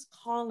 who was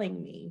calling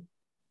me?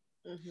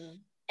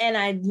 And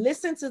I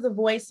listened to the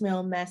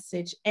voicemail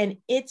message, and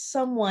it's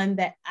someone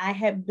that I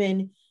have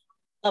been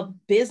a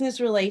business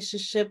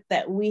relationship,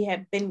 that we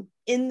have been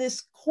in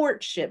this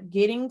courtship,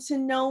 getting to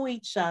know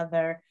each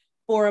other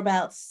for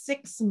about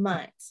 6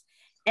 months.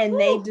 And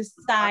they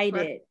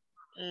decided,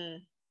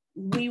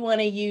 we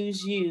want to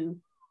use you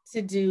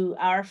to do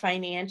our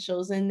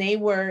financials. And they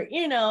were,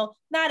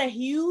 not a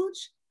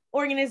huge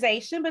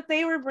organization, but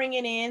they were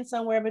bringing in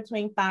somewhere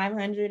between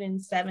 $500,000 and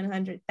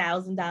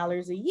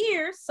 $700,000 a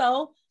year.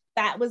 So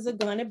that was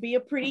going to be a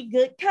pretty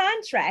good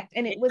contract.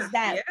 And it was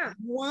that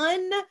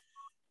one,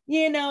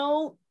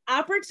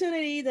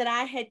 opportunity that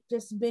I had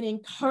just been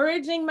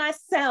encouraging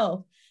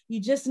myself. You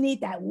just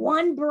need that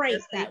one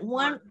break, that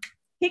one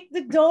kick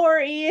the door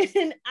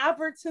in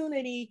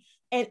opportunity,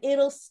 and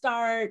it'll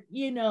start,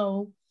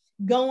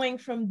 going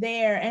from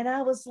there. And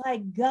I was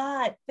like,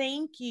 God,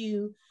 thank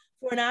you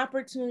for an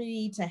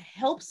opportunity to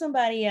help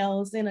somebody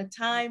else in a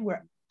time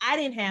where I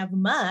didn't have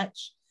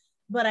much,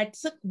 but I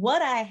took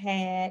what I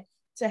had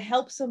to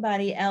help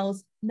somebody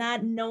else,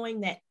 not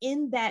knowing that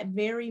in that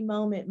very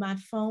moment, my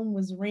phone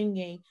was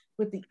ringing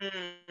with the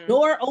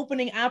door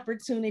opening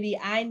opportunity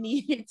I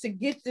needed to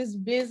get this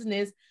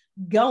business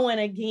going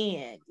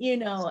again,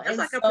 It's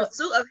like a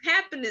pursuit of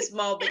happiness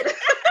moment. It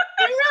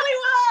really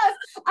was.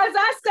 As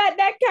I sat in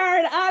that car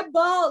and I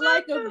bawled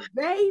like a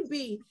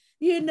baby,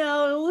 it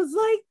was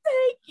like,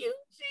 thank you,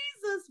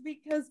 Jesus,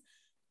 because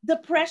the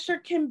pressure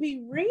can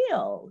be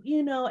real,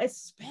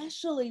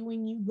 especially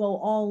when you go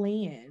all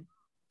in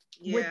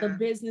with the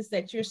business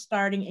that you're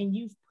starting, and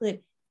you've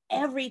put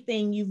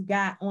everything you've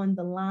got on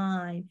the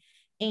line,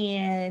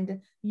 and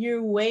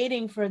you're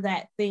waiting for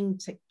that thing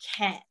to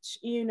catch.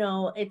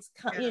 It's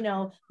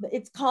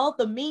called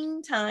the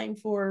mean time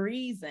for a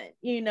reason.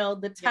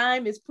 The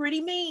time is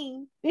pretty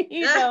mean.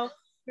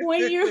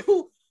 When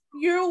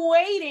you're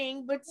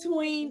waiting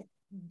between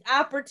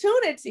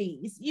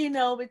opportunities,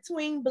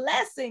 between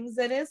blessings,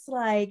 and it's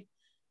like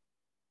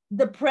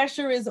the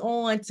pressure is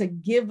on to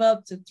give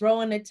up, to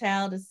throw in the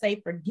towel, to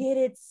say, forget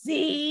it.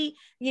 See,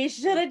 you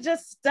should have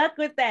just stuck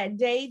with that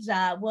day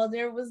job. Well,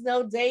 there was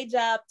no day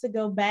job to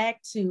go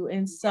back to.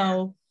 And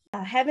so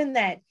having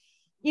that,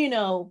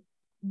 rebuilding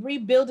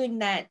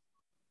the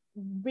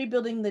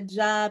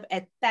job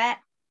at that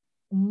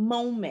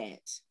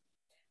moment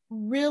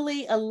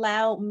really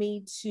allowed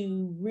me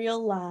to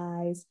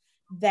realize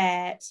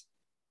that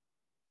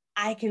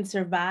I can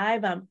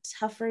survive. I'm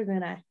tougher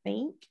than I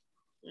think.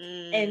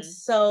 And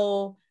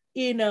so,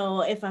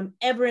 if I'm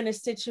ever in a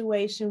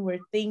situation where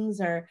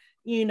things are,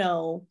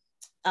 lean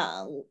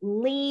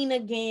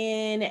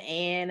again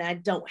and I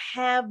don't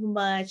have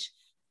much,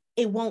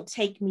 it won't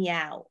take me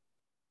out.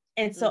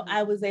 And so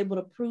I was able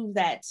to prove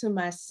that to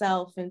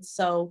myself. And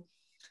so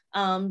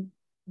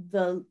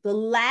the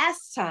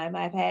last time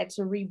I've had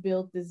to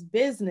rebuild this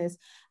business,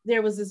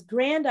 there was this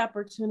grand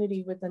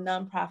opportunity with a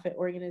nonprofit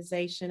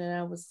organization, and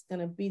I was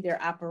going to be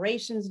their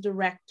operations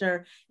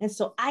director. And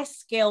so I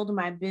scaled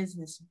my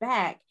business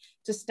back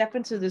to step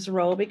into this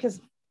role,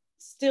 because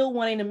still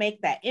wanting to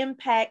make that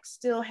impact,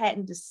 still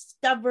hadn't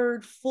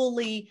discovered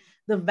fully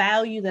the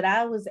value that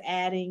I was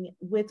adding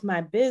with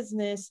my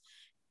business.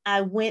 I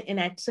went and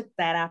I took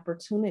that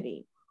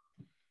opportunity.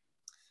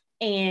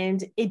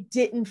 And it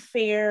didn't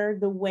fare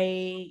the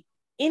way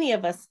any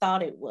of us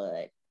thought it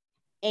would.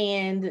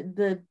 And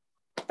the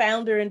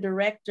founder and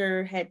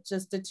director had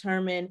just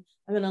determined,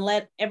 I'm going to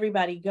let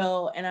everybody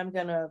go, and I'm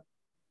going to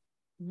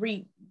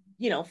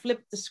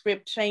flip the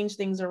script, change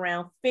things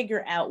around,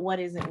 figure out what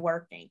isn't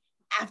working.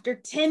 After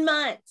 10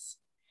 months,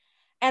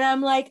 And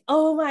I'm like,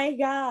 oh my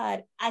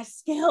God, I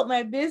scaled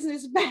my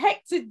business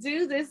back to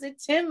do this. And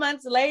 10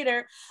 months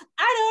later,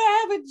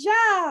 I don't have a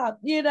job,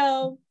 you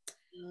know?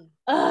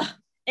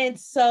 And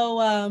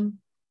so,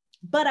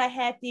 but I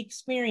had the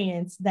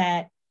experience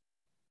that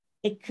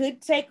it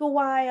could take a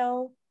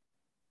while.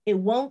 It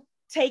won't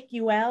take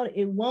you out.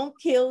 It won't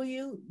kill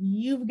you.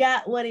 You've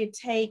got what it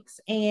takes.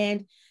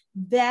 And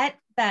that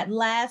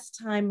last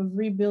time of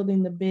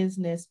rebuilding the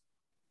business,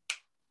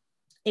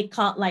 it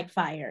caught like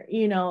fire.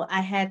 You know,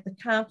 I had the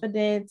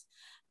confidence.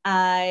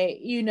 I,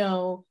 you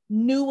know,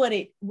 knew what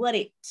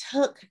it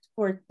took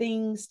for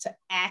things to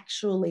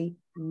actually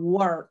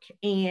work,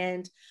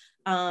 and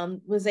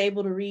was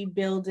able to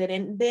rebuild it.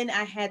 And then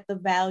I had the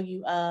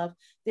value of,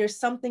 there's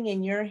something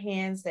in your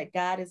hands that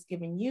God has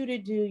given you to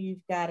do.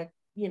 You've got a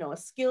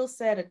skill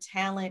set, a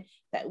talent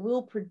that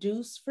will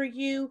produce for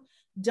you.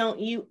 Don't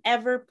you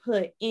ever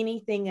put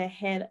anything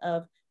ahead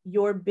of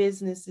your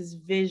business's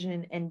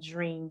vision and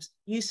dreams.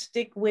 You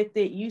stick with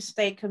it, you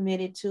stay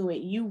committed to it,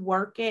 you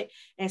work it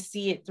and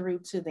see it through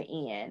to the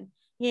end.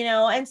 You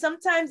know, and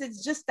sometimes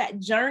it's just that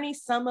journey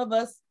some of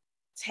us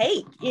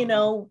take, you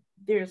know,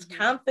 there's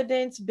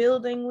confidence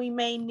building we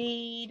may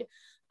need,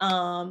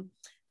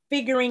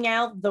 figuring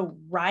out the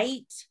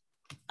right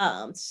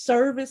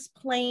service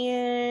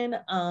plan,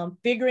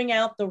 figuring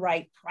out the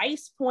right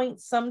price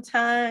point.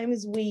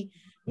 Sometimes we,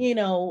 you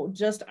know,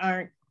 just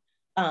aren't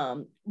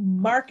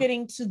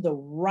marketing to the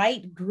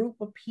right group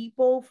of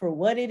people for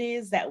what it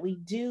is that we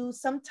do.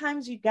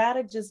 Sometimes you got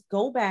to just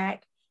go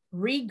back,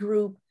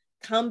 regroup,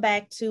 come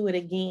back to it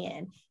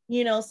again.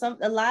 You know,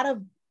 a lot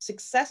of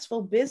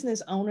successful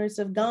business owners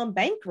have gone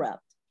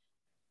bankrupt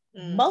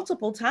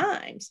multiple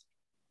times.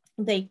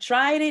 They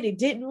tried it, it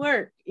didn't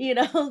work. You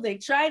know, they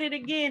tried it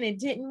again, it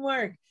didn't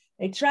work.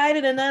 They tried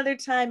it another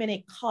time and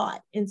it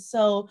caught. And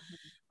so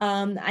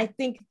I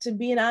think to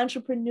be an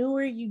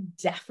entrepreneur, you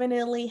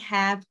definitely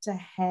have to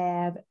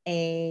have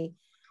a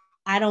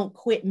I don't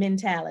quit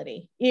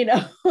mentality, you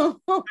know. I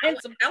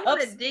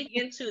want to dig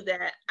into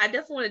that. I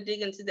definitely want to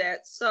dig into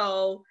that.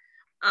 So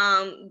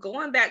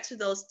going back to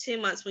those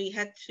 10 months when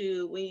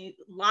you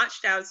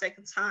launched out a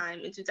second time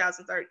in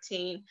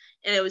 2013,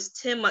 and it was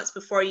 10 months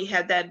before you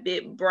had that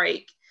big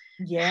break.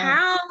 Yeah.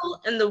 How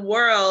in the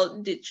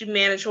world did you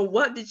manage, or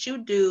what did you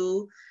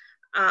do?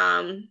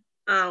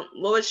 What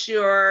was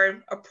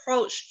your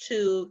approach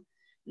to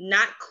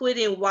not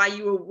quitting while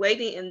you were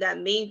waiting in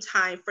that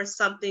meantime for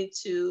something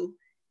to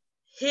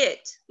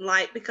hit?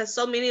 Like, because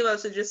so many of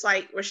us are just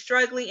like, we're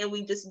struggling and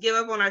we just give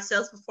up on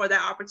ourselves before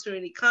that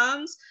opportunity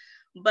comes.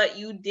 But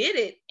you did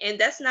it, and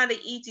that's not an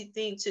easy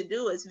thing to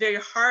do. It's very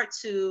hard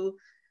to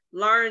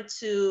learn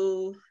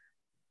to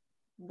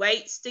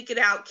wait, stick it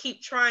out,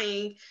 keep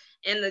trying.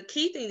 And the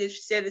key thing that you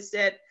said is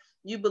that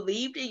you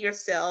believed in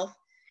yourself,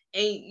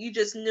 and you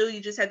just knew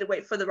you just had to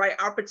wait for the right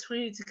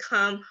opportunity to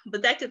come.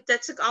 But that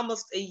took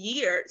almost a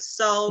year.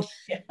 So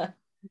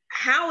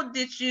how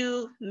did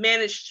you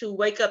manage to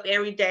wake up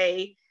every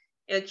day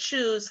and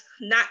choose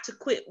not to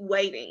quit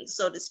waiting,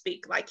 so to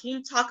speak? Like, can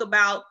you talk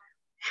about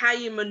how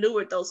you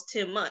maneuvered those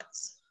 10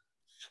 months?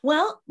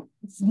 Well,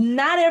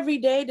 not every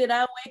day did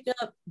I wake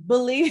up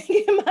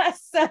believing in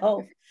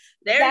myself.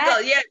 There you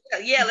go.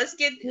 Yeah. Let's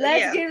get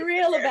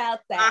real about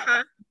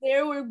that.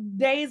 There were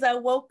days I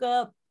woke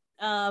up,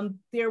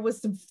 there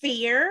was some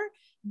fear.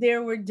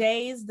 There were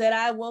days that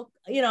I woke,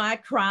 I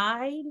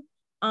cried.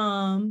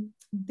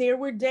 There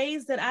were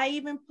days that I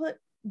even put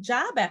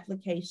job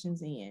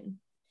applications in,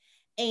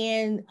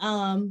 and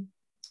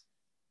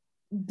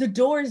the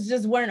doors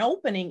just weren't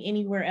opening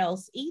anywhere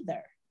else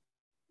either.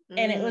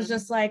 And it was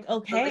just like,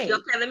 okay,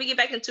 let me get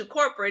back into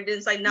corporate.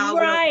 It's like, no,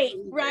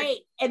 right.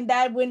 And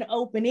that wouldn't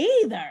open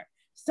either.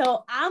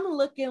 So I'm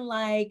looking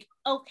like,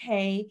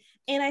 okay.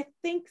 And I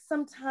think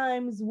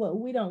sometimes what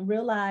we don't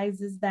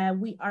realize is that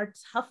we are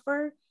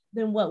tougher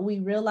than what we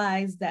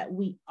realize that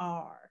we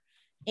are.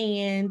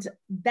 And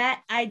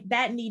that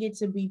needed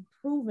to be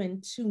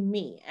proven to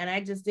me. And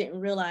I just didn't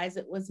realize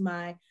it was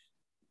my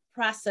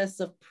process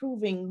of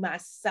proving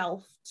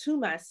myself to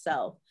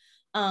myself,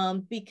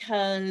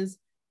 because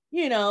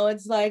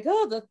it's like,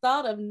 oh, the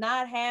thought of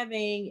not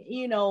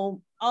having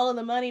all of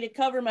the money to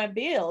cover my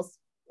bills,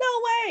 no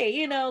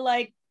way,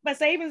 like my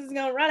savings is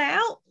gonna run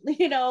out,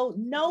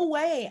 no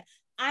way.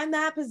 I'm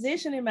not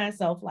positioning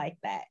myself like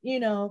that,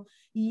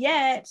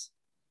 yet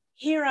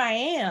here I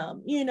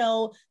am,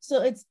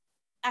 so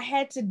I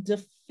had to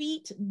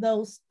defeat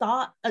the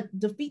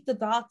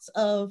thoughts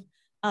of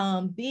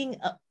being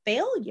a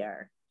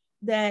failure,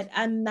 that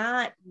I'm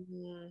not,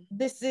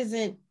 this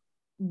isn't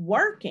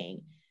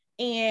working.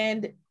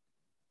 And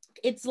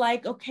it's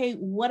like, okay,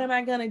 what am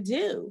I going to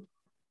do?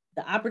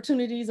 The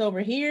opportunities over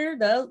here,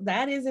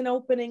 that isn't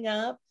opening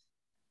up.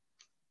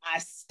 I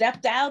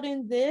stepped out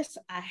in this.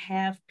 I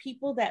have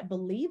people that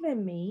believe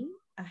in me.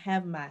 I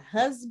have my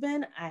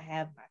husband. I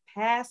have my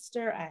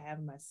pastor. I have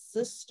my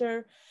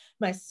sister.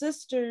 My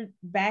sister,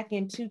 back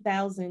in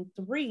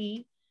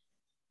 2003,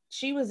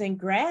 she was in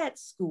grad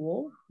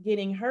school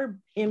getting her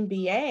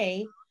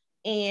MBA.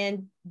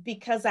 And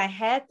because I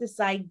had this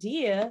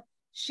idea,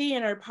 she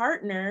and her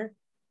partner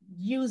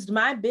used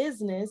my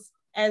business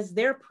as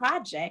their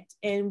project,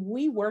 and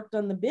we worked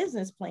on the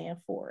business plan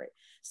for it.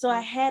 So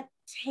I had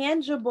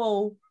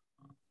tangible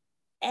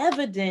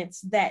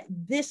evidence that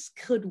this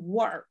could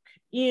work,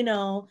 and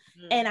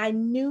I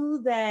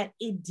knew that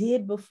it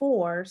did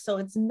before. So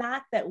it's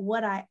not that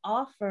what I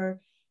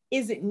offer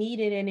isn't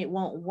needed and it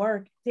won't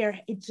work.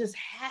 It just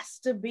has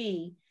to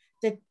be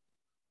that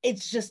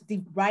it's just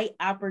the right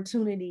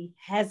opportunity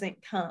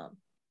hasn't come.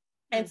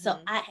 And so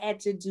I had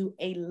to do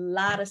a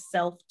lot of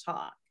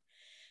self-talk.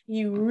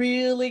 You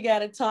really got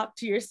to talk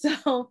to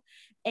yourself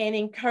and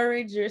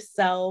encourage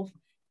yourself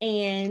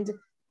and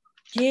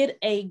get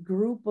a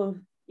group of,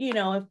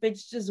 if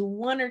it's just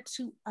one or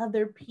two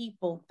other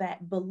people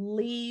that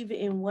believe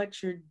in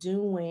what you're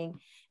doing,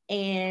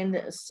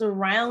 and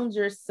surround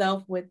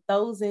yourself with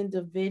those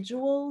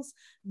individuals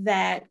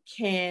that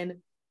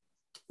can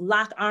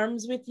lock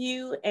arms with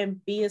you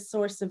and be a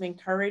source of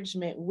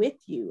encouragement with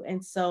you.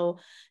 And so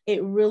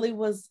it really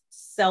was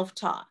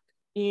self-talk,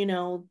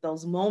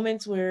 those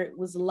moments where it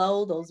was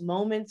low, those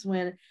moments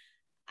when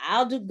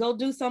I'll go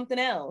do something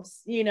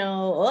else,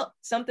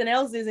 something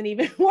else isn't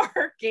even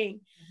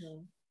working.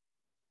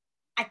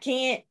 I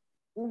can't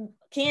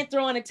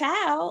throw in a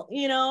towel.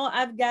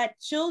 I've got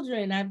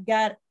children, I've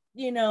got,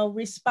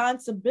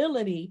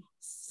 responsibility.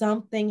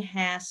 Something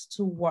has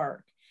to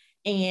work.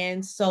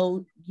 And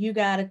so you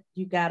gotta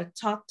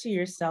talk to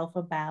yourself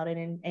about it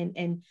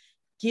and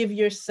give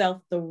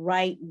yourself the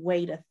right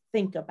way to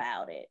think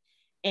about it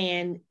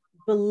and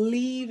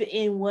believe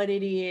in what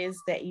it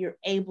is that you're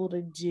able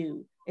to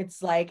do.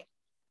 It's like,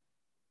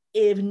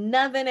 if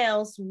nothing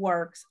else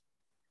works,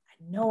 I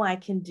know I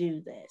can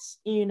do this.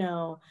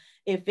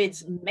 If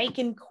it's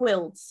making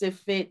quilts,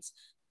 if it's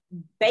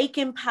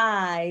baking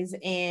pies,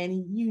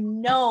 and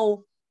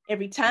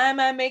every time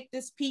I make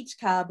this peach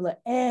cobbler,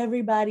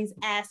 everybody's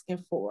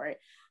asking for it.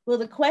 Well,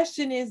 the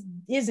question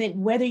isn't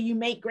whether you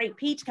make great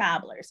peach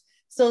cobblers.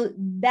 So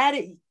that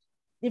is,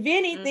 if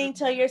anything,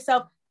 tell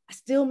yourself, I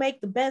still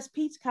make the best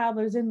peach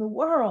cobblers in the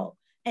world.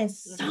 And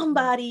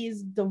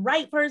the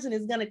right person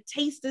is going to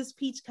taste this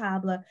peach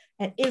cobbler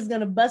and is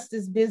going to bust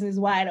this business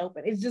wide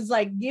open. It's just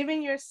like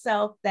giving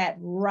yourself that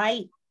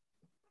right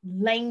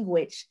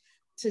language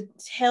to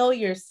tell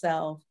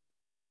yourself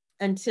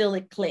until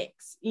it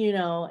clicks,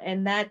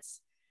 and that's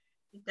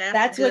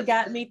what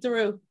got me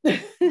through.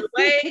 The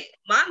way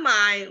my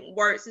mind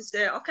works is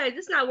that, okay,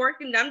 this is not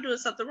working. I'm doing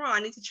something wrong.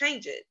 I need to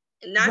change it.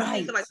 And not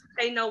thinking like,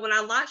 okay, no, when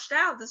I launched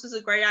out, this was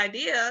a great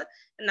idea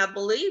and I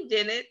believed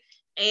in it.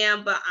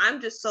 But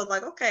I'm just so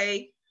like,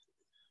 okay,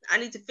 I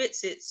need to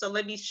fix it. So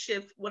let me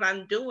shift what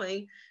I'm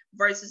doing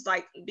versus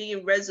like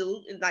being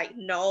resolute and like,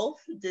 no,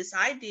 this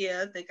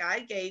idea the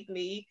guy gave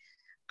me,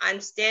 I'm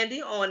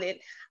standing on it.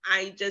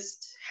 I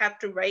just have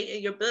to rate.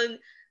 And you're building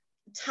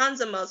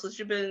tons of muscles.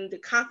 You're building the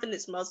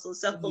confidence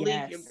muscles,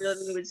 self-belief, you're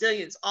building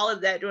resilience, all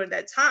of that during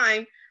that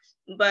time.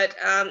 But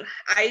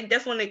I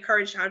definitely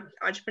encourage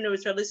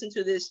entrepreneurs to listen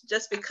to this,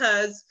 just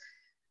because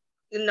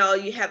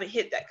you haven't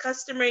hit that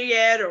customer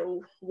yet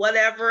or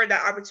whatever,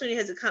 that opportunity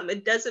hasn't come.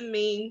 It doesn't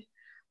mean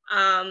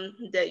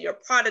that your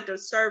product or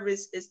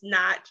service is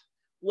not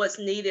what's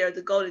needed or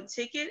the golden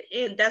ticket.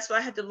 And that's what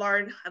I had to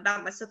learn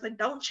about myself. Like,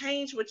 don't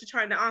change what you're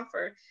trying to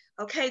offer.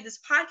 Okay, this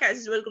podcast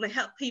is really going to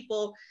help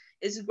people.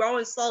 It's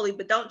growing slowly,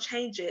 but don't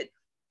change it.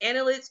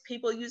 Analysts,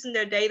 people using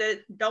their data,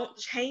 don't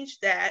change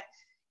that,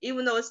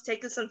 even though it's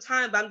taking some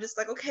time. But I'm just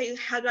like, okay,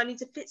 how do I need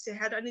to fix it?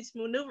 How do I need to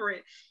maneuver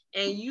it?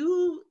 And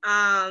you,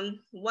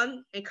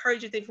 one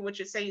encouraging thing from what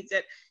you're saying is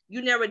that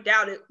you never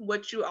doubted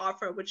what you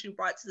offer, what you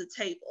brought to the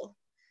table.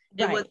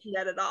 It wasn't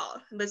that at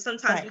all. But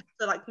sometimes we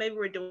feel like maybe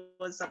we're doing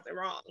something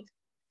wrong.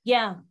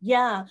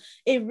 Yeah.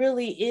 It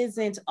really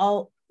isn't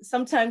all.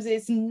 Sometimes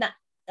it's not.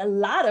 A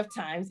lot of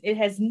times it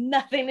has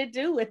nothing to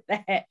do with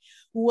that.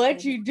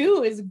 What you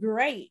do is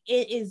great.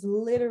 It is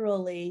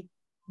literally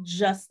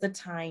just the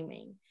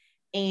timing.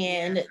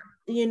 And,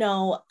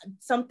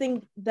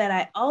 something that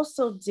I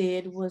also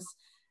did was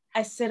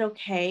I said,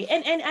 okay,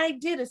 and I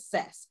did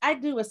assess. I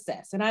do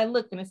assess, and I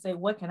look and I say,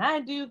 what can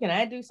I do? Can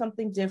I do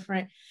something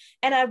different?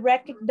 And I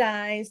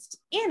recognized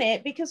in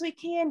it, because we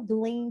can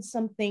glean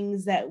some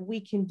things that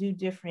we can do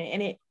different.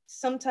 And it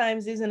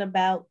sometimes isn't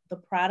about the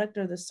product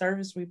or the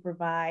service we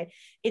provide.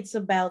 It's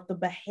about the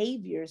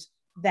behaviors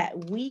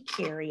that we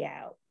carry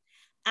out.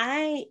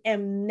 I've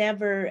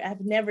never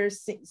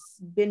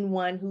been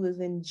one who has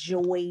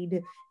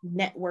enjoyed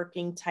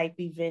networking type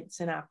events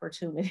and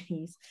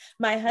opportunities.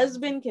 My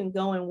husband can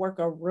go and work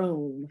a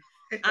room.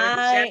 When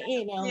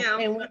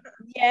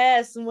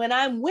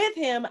I'm with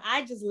him,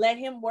 I just let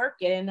him work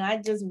it and I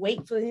just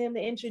wait for him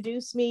to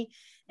introduce me.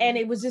 And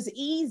it was just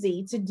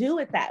easy to do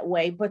it that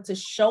way. But to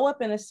show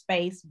up in a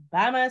space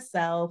by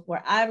myself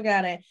where I've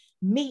got to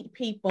meet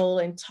people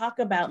and talk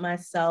about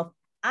myself,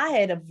 I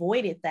had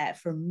avoided that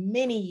for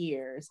many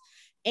years.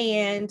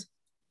 And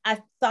I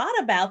thought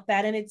about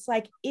that. And it's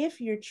like,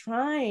 if you're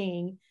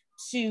trying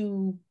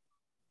to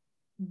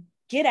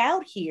get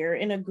out here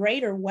in a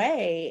greater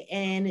way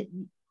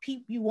and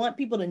you want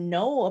people to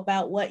know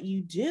about what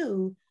you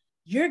do,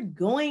 you're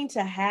going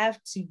to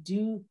have to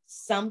do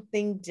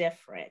something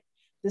different.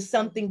 The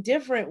something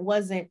different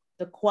wasn't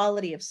the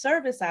quality of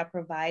service I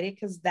provided,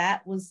 because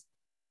that was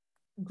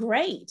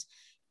great.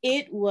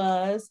 It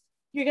was,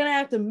 you're going to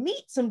have to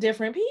meet some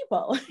different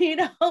people.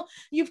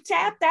 You've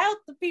tapped out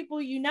the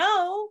people,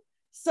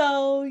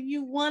 so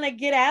you want to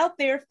get out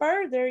there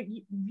further.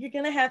 You're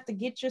going to have to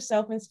get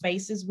yourself in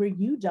spaces where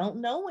you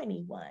don't know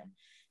anyone,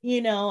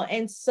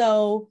 and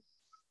so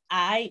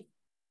I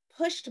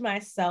pushed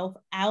myself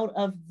out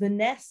of the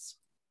nest,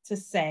 to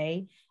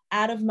say,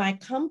 out of my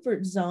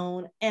comfort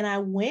zone. And I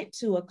went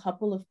to a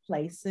couple of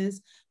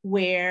places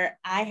where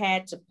I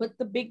had to put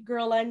the big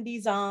girl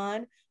undies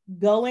on,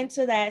 go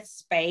into that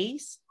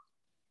space,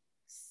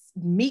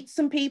 meet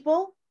some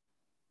people,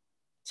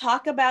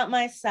 talk about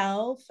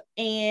myself,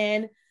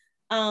 and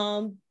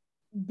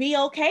be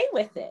okay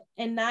with it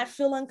and not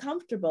feel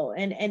uncomfortable,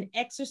 and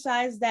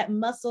exercise that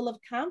muscle of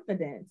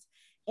confidence.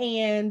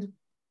 And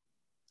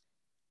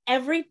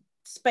every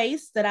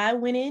space that I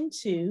went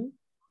into,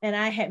 and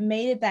I had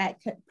made it that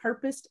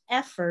purposed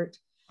effort,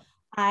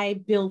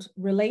 I built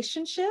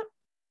relationship,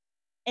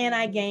 and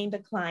I gained a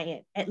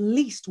client, at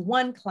least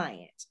one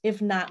client,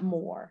 if not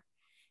more.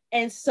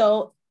 And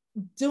so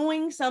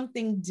doing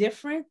something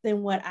different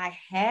than what I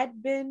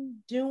had been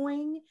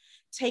doing,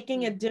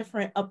 taking a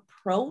different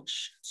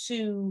approach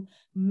to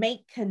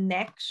make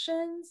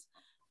connections,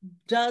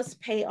 does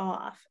pay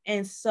off.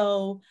 And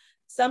so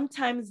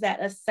sometimes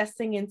that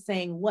assessing and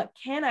saying, what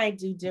can I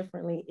do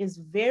differently, is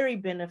very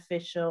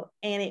beneficial.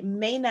 And it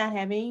may not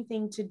have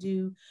anything to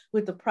do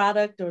with the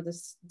product or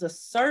the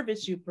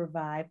service you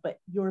provide, but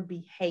your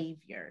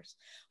behaviors.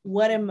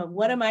 What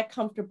am I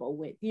comfortable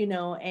with,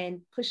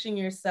 and pushing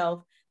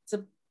yourself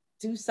to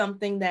do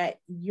something that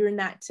you're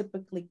not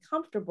typically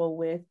comfortable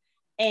with,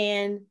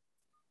 and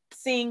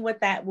seeing what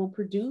that will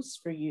produce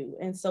for you.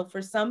 And so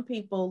for some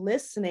people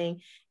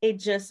listening, it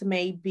just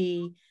may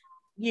be,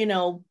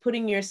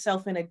 putting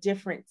yourself in a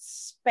different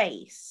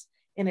space,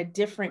 in a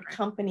different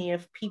company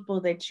of people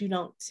that you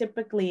don't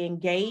typically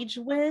engage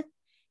with,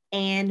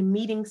 and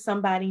meeting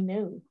somebody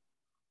new.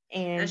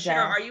 And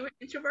Cheryl, are you an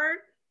introvert?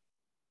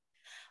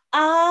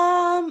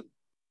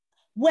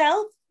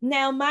 Well,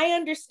 now my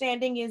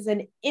understanding is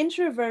an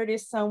introvert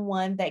is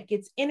someone that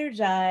gets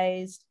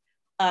energized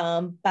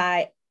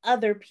by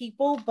other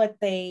people, but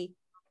they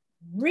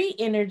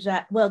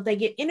re-energize. Well, they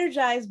get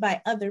energized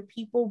by other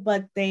people,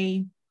 but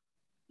they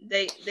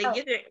get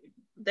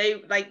their,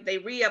 they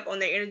re-up on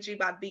their energy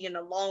by being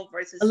alone,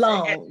 versus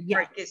alone.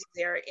 Yeah, gets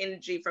their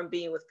energy from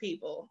being with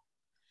people.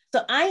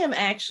 So I am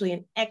actually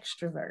an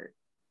extrovert.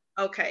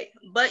 Okay,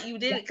 but you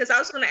didn't, because I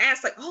was going to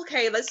ask, like,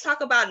 okay, let's talk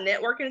about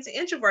networking as an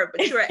introvert,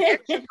 but you're an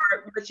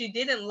extrovert, but you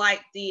didn't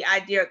like the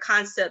idea or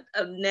concept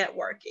of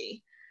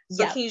networking.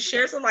 So can you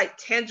share some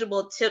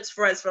tangible tips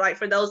for us,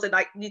 for those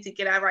that need to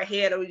get out of our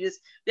head, or we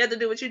have to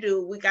do what you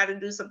do, we got to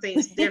do some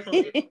things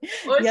differently.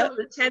 Or some of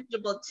the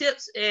tangible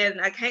tips?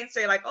 And I can't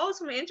say it's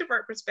from an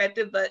introvert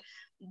perspective, but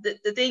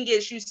the thing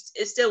is,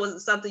 it still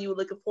wasn't something you were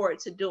looking forward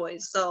to doing.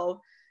 So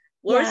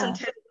what are some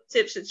tangible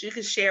tips that you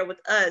can share with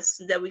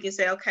us that we can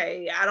say,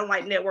 okay, I don't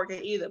like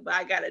networking either, but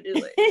I got to do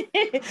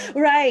it?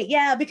 Right.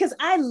 Yeah. Because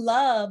I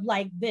love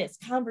this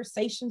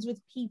conversations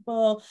with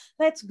people.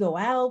 Let's go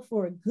out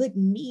for a good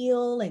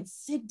meal and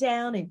sit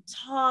down and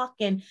talk.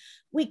 And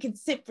we could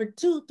sit for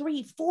 2,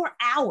 3, 4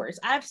 hours.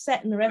 I've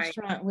sat in the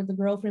restaurant with a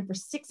girlfriend for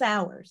 6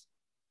 hours.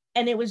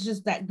 And it was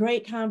just that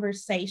great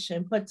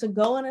conversation. But to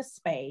go in a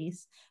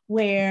space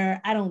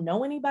where I don't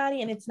know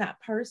anybody and it's not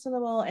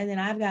personable, and then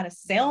I've got to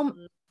sell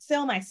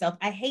myself.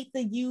 I hate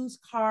the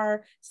used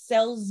car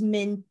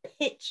salesman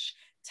pitch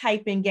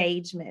type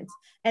engagements.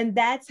 And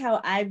that's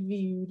how I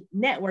viewed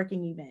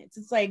networking events.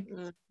 It's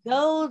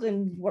go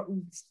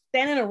and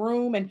stand in a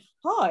room and,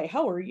 hi,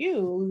 how are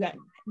you?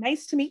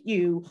 Nice to meet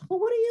you. Well,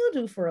 what do you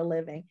do for a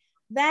living?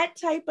 That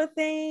type of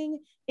thing.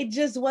 It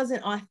just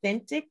wasn't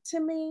authentic to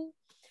me.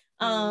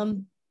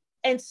 And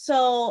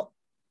so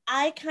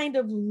I kind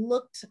of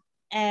looked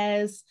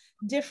as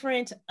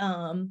different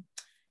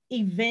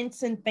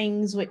events and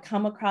things would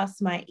come across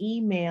my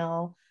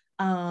email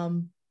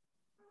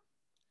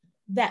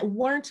that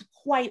weren't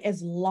quite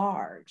as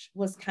large,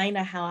 was kind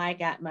of how I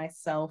got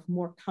myself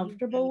more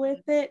comfortable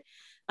with it.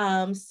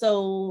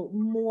 So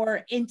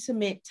more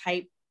intimate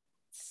type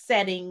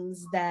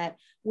settings that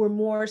were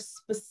more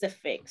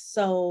specific.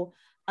 So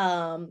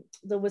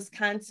the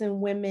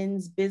Wisconsin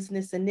Women's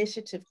Business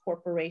Initiative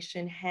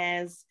Corporation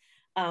has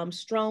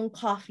Strong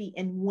Coffee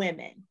and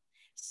Women.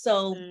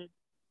 So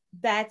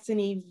that's an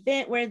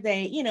event where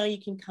they,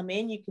 you can come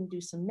in, you can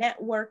do some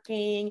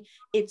networking.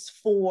 It's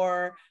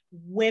for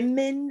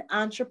women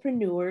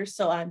entrepreneurs.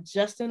 So I'm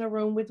just in a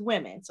room with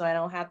women. So I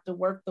don't have to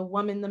work the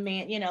woman, the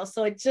man,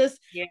 so it just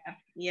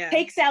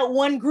takes out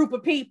one group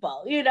of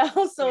people,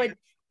 so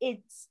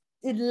it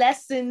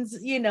lessens,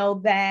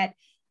 that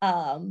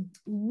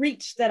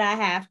reach that I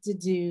have to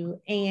do.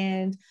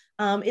 And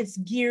it's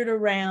geared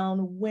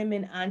around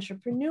women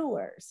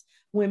entrepreneurs,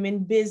 women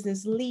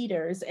business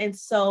leaders. And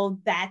so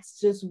that's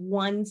just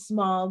one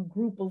small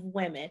group of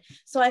women.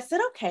 So I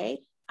said, okay,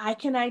 I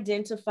can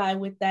identify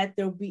with that.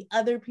 There'll be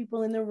other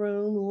people in the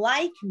room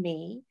like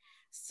me.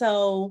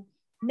 So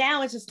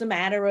now it's just a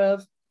matter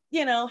of,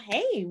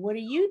 hey, what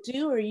do you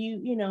do?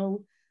 Or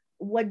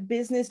what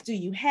business do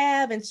you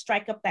have? And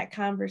strike up that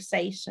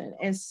conversation.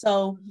 And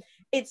so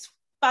it's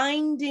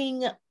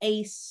finding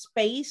a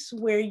space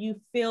where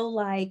you feel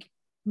like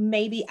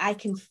maybe I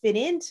can fit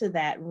into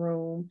that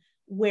room,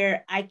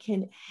 where I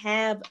can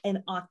have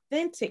an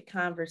authentic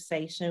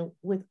conversation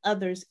with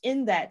others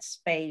in that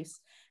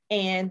space.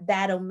 And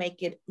that'll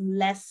make it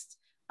less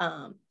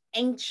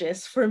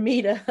anxious for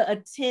me to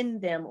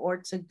attend them or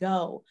to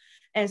go.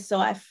 And so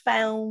I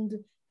found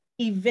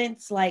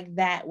events like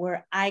that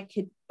where I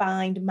could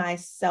find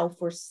myself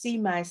or see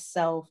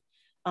myself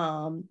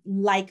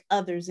like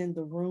others in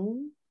the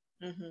room.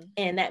 Mm-hmm.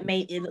 And that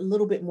made it a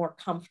little bit more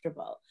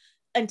comfortable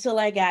until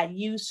I got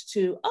used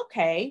to,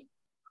 okay,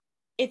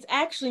 it's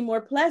actually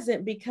more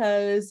pleasant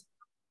because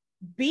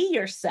be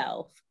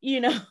yourself,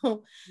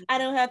 I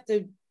don't have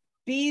to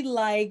be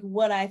like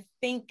what I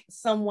think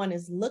someone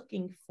is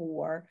looking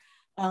for.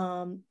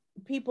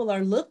 People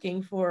are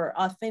looking for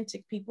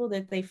authentic people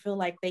that they feel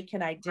like they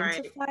can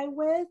identify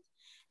with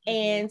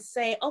and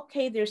say,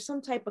 okay, there's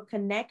some type of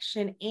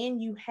connection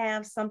and you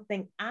have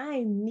something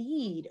I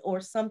need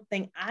or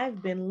something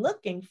I've been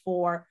looking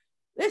for.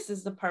 This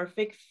is the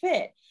perfect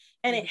fit.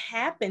 And it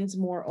happens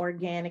more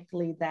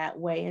organically that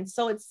way. And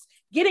so it's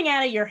getting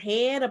out of your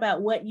head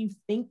about what you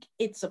think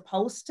it's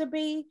supposed to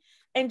be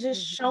and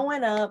just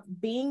showing up,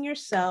 being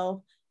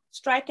yourself,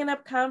 striking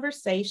up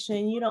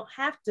conversation. You don't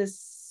have to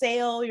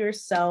sell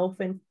yourself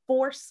and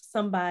force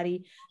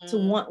somebody to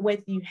want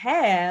what you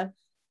have.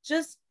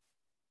 Just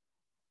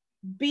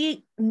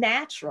be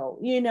natural,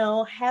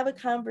 have a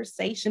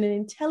conversation. An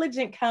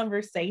intelligent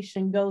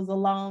conversation goes a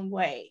long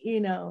way,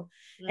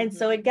 and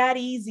so it got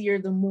easier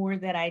the more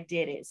that I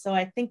did it. So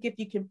I think if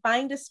you can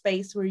find a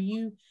space where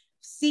you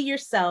see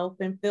yourself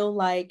and feel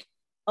like,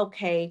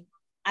 okay,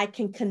 I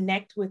can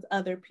connect with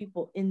other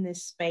people in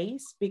this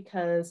space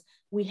because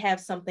we have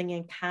something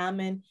in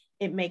common,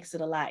 it makes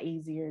it a lot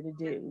easier to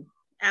do.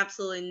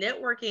 Absolutely.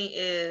 Networking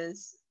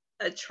is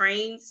a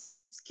trained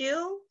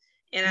skill.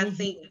 And I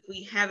think if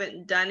we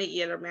haven't done it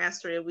yet or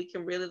mastered it, we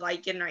can really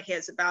get in our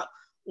heads about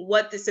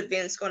what this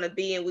event's going to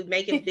be, and we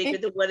make it bigger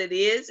than what it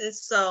is. And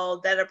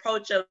so that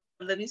approach of,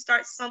 let me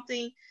start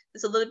something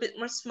that's a little bit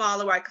more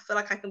smaller where I can feel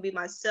like I can be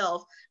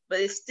myself,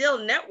 but it's still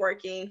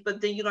networking. But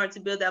then you learn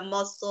to build that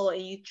muscle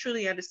and you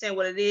truly understand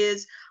what it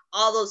is.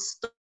 All those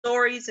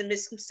stories and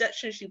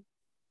misconceptions you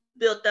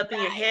built up in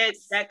your head,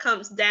 that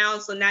comes down.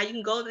 So now you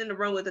can go in the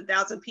room with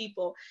 1,000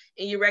 people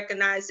and you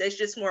recognize there's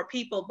just more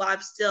people, but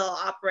I'm still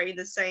operating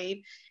the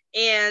same.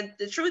 And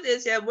the truth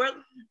is,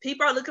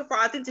 people are looking for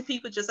authentic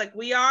people just like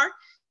we are.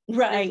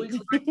 Right.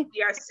 If we can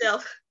be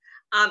ourselves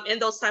in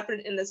those type of,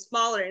 in the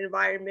smaller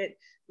environment,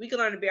 we can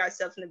learn to be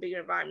ourselves in a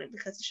bigger environment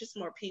because it's just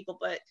more people.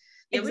 But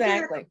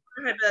exactly.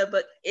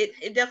 But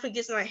it definitely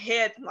gets in our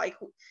head,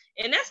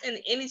 and that's in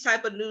any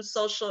type of new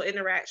social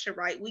interaction,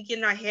 right? We get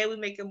in our head, we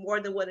make it more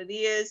than what it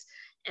is,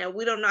 and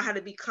we don't know how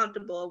to be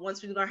comfortable.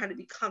 Once we learn how to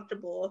be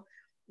comfortable,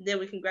 then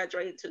we can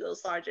graduate into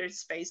those larger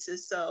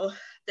spaces. So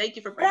thank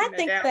you for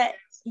breaking that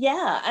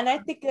down. And I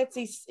think that's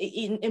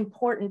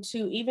important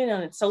too, even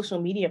on social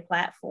media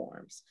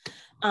platforms,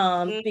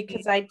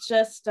 because I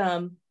just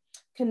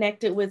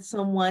connected with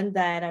someone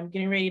that I'm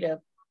getting ready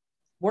to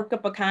work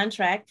up a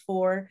contract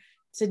for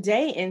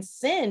today and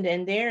send,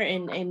 and they're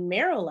in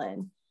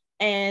Maryland.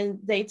 And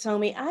they told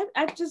me,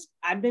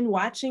 I've been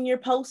watching your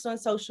posts on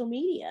social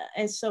media.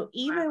 And so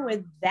even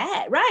with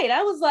that, right,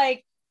 I was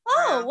like,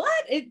 oh,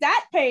 what?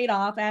 That paid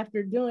off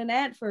after doing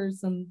that for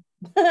some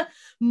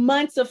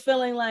months of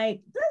feeling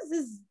like,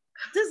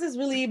 does this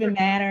really even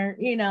matter?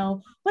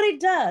 But it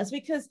does,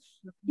 because,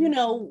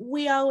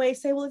 we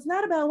always say, well, it's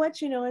not about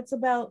what you know, it's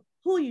about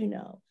who you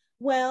know.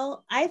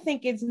 Well, I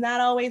think it's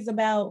not always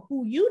about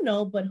who you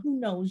know, but who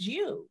knows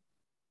you.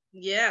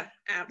 Yeah,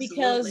 absolutely.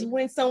 Because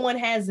when someone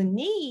has a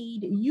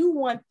need, you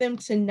want them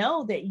to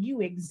know that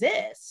you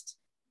exist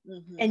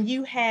and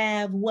you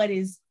have what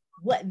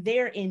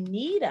they're in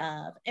need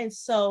of. And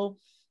so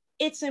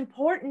it's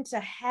important to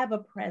have a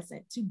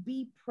present, to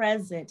be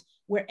present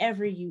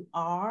wherever you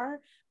are,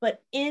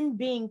 but in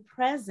being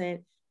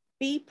present,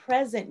 be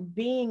present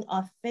being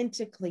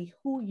authentically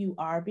who you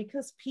are,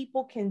 because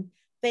people can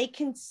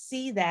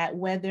see that,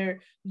 whether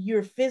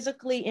you're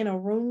physically in a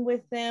room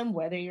with them,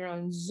 whether you're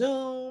on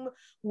Zoom,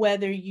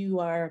 whether you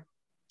are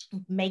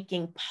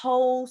making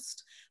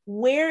posts.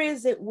 Where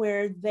is it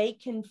where they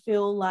can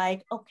feel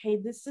like, okay,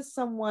 this is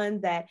someone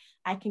that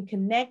I can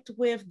connect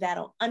with,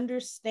 that'll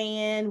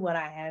understand what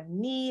I have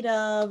need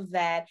of,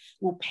 that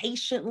will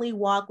patiently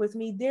walk with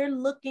me. They're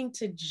looking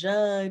to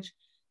judge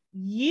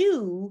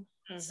you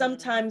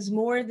sometimes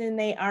more than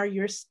they are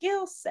your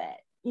skill set.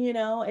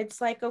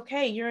 It's like,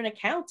 okay, you're an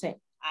accountant.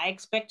 I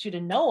expect you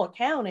to know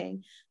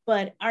accounting,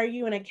 but are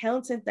you an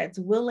accountant that's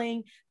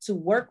willing to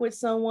work with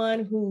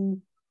someone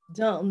who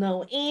don't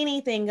know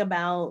anything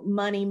about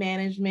money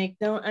management,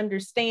 don't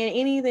understand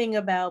anything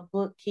about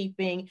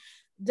bookkeeping?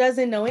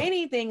 doesn't know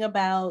anything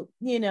about,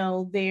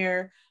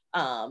 their,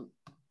 um,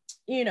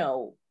 you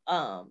know,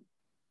 um,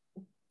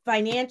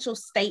 financial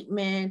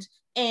statement,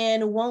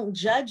 and won't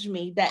judge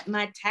me that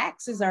my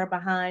taxes are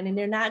behind, and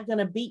they're not going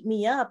to beat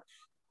me up.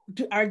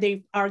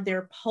 Are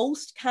their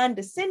posts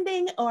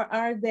condescending, or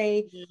are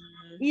they,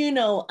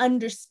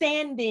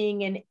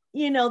 understanding? And,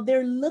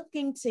 they're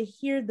looking to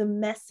hear the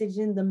message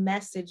in the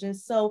message. And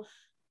so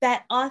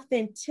that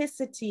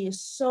authenticity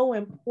is so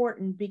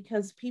important,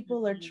 because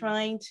people are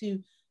trying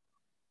to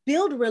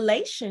build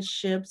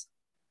relationships,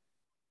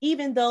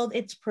 even though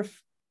it's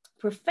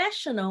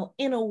professional,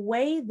 in a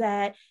way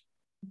that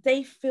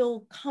they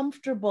feel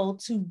comfortable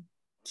to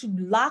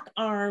lock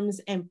arms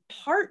and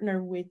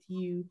partner with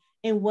you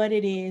in what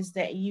it is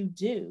that you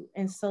do.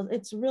 And so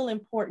it's real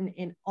important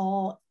in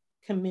all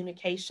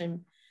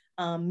communication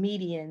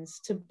mediums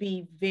to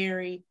be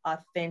very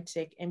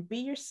authentic and be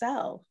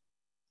yourself.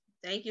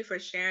 Thank you for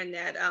sharing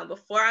that.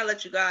 Before I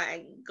let you go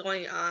and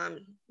going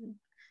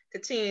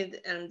continue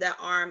that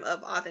arm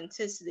of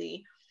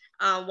authenticity,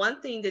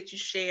 one thing that you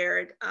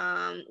shared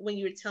when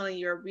you were telling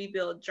your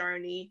rebuild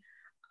journey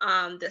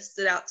that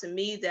stood out to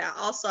me, that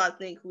also I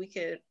think we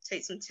could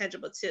take some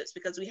tangible tips,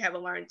 because we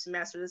haven't learned to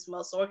master this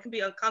muscle, or it can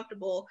be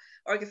uncomfortable,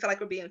 or it can feel like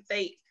we're being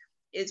fake,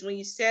 is when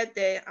you said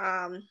that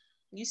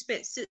you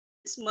spent 6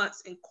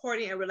 months in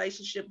courting a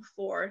relationship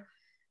before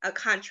a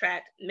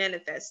contract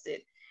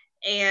manifested.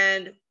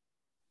 And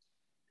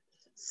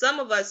some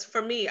of us,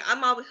 for me,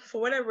 I'm always,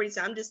 for whatever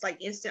reason, I'm just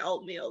like instant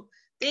oatmeal.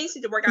 Things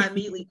need to work out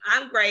immediately.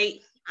 I'm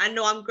great. I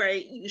know I'm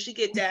great. You should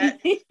get that.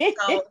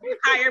 So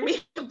hire me,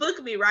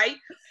 book me, right?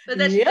 But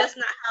that's just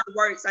not how it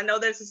works. I know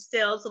there's a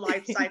sales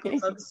life cycle,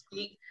 so to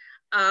speak.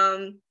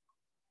 And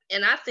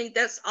I think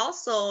that's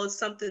also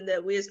something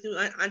that we as new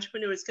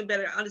entrepreneurs can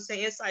better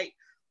understand. It's like,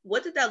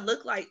 what did that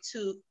look like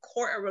to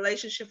court a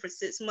relationship for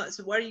 6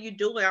 months? What are you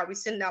doing? Are we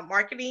sending out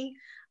marketing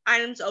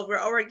items over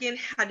and over again?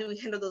 How do we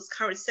handle those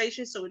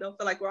conversations so we don't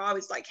feel like we're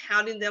always like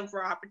hounding them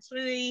for an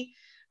opportunity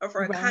or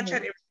for a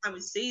contract every time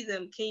we see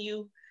them? Can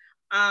you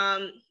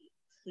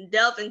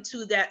delve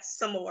into that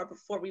some more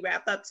before we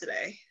wrap up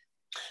today?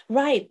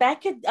 Right.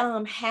 That could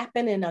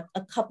happen in a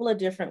couple of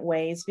different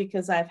ways,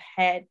 because I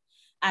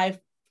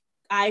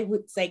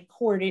would say,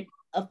 courted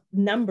a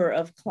number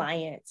of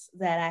clients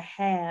that I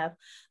have.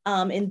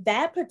 In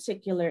that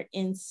particular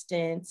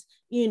instance,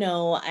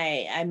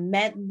 I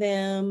met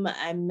them.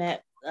 I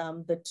met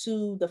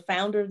the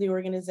founder of the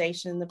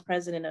organization, the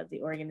president of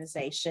the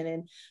organization,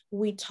 and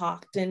we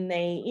talked, and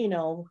they,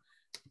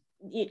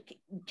 it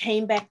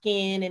came back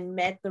in and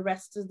met the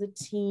rest of the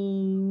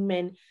team,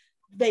 and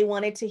they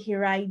wanted to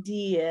hear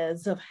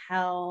ideas of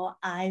how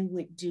I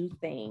would do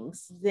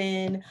things.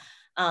 Then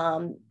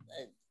a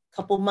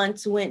couple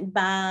months went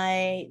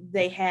by,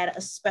 they had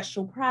a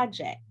special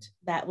project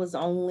that was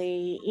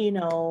only,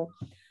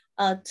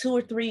 a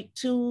 2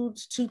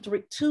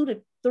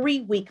 to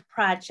 3 week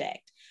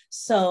project.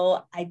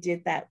 So I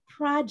did that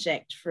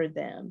project for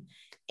them,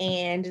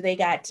 and they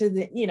got to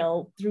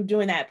through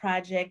doing that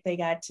project, they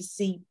got to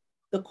see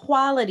the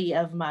quality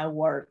of my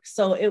work.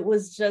 So it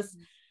was just,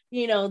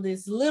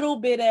 this little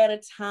bit at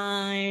a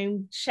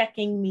time,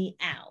 checking me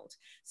out.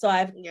 So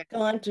I've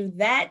gone through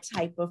that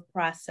type of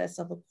process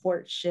of a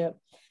courtship.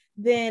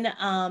 Then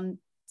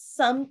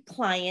some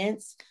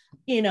clients,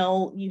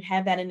 you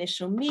have that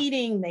initial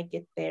meeting, they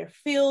get their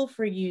feel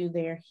for you,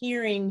 they're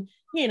hearing,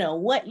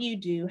 what you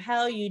do,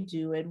 how you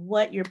do it,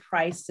 what your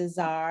prices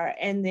are,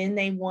 and then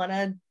they want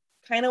to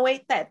kind of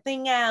wait that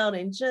thing out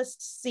and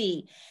just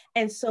see.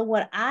 And so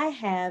what I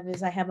have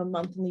is, I have a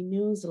monthly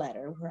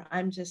newsletter where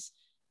I'm just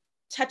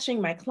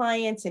touching my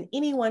clients and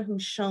anyone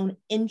who's shown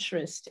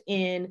interest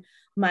in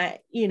my,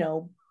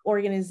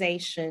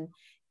 organization.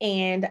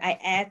 And I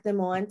add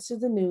them on to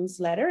the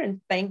newsletter, and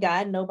thank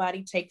God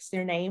nobody takes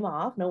their name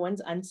off. No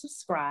one's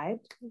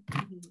unsubscribed.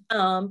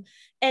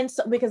 And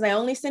so, because I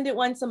only send it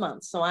once a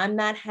month, so I'm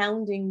not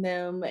hounding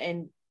them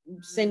and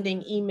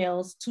sending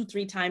emails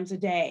 2-3 times a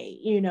day,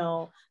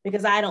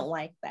 because I don't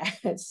like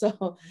that.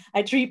 So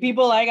I treat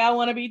people like I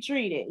want to be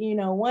treated,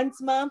 once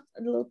a month,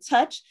 a little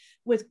touch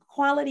with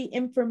quality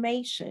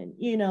information,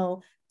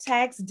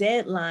 tax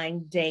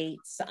deadline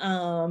dates,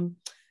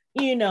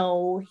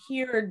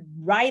 here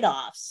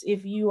write-offs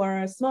if you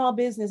are a small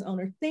business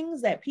owner,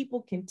 things that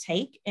people can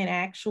take and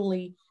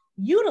actually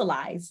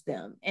utilize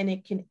them, and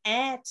it can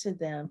add to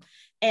them.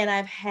 And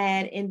I've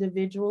had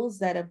individuals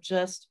that have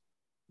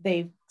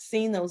they've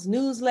seen those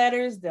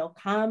newsletters, they'll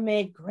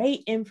comment,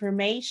 great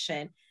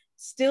information,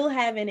 still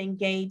haven't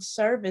engaged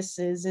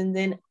services, and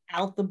then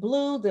out the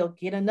blue, they'll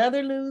get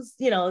another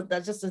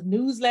just a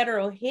newsletter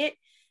will hit.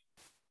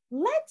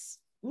 Let's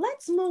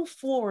move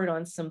forward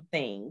on some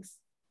things.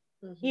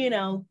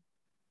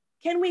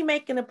 Can we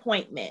make an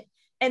appointment?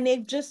 And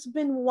they've just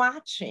been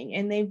watching,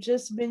 and they've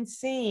just been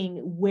seeing,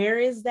 where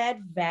is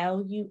that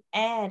value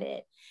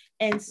added?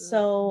 And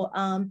so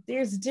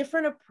there's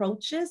different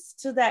approaches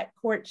to that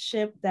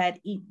courtship that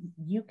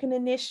you can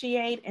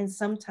initiate, and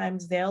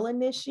sometimes they'll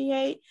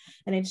initiate,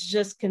 and it's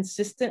just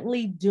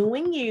consistently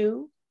doing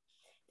you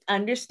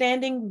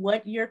understanding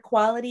what your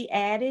quality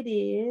added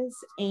is,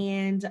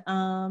 and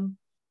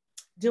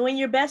doing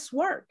your best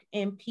work.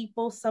 And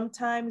people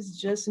sometimes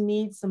just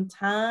need some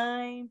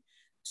time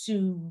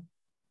to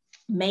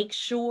make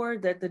sure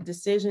that the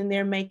decision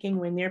they're making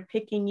when they're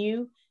picking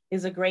you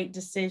is a great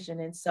decision.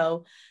 And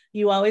so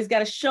you always got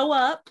to show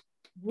up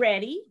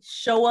ready,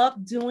 show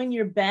up doing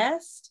your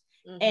best,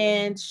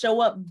 and show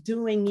up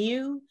doing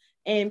you.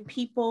 And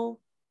people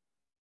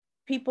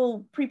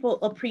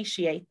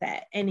appreciate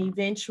that. And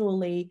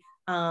eventually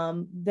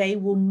they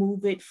will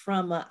move it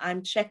from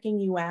I'm checking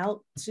you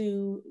out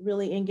to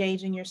really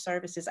engaging your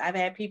services. I've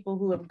had people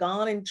who have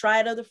gone and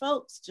tried other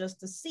folks just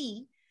to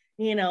see,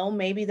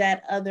 maybe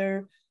that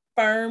other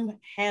firm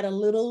had a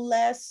little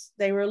less,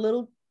 they were a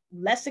little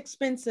less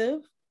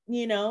expensive,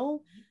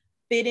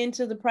 fit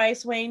into the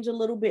price range a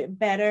little bit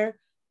better,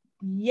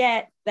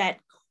 yet that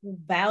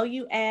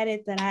value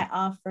added that I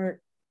offered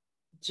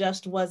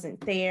just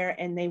wasn't there,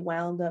 and they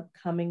wound up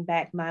coming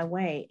back my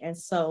way. And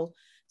so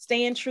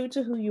staying true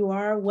to who you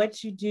are,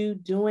 what you do,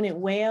 doing it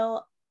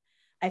well,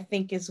 I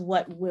think is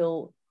what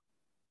will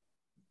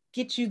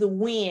get you the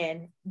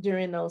win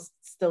during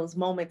those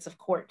moments of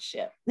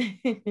courtship.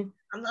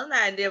 I love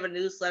that idea of a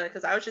newsletter,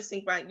 because I was just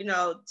thinking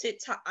about,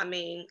 TikTok,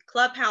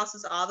 Clubhouse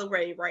is all the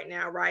rage right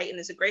now, right? And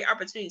it's a great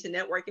opportunity to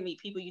network and meet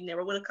people you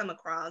never would have come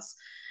across.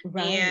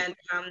 Right. And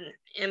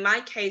in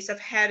my case, I've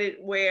had it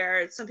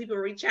where some people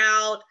reach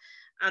out,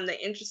 they're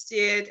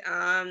interested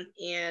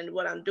in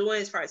what I'm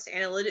doing as far as the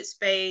analytics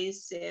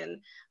space. And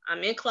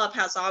I'm in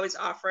Clubhouse, I always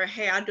offer,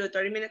 hey, I'll do a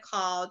 30-minute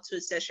call to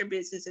assess your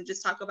business and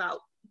just talk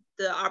about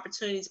the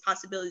opportunities,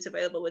 possibilities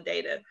available with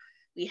data.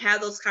 We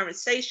have those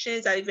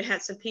conversations. I even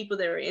had some people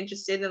that are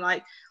interested in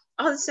like,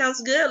 oh, this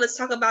sounds good. Let's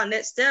talk about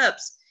next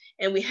steps.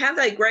 And we have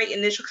that great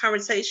initial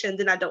conversation.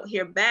 Then I don't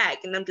hear back.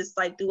 And I'm just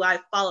like, do I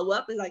follow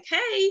up? And like,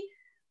 hey,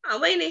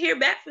 I'm waiting to hear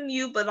back from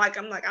you. But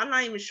I'm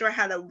not even sure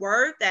how to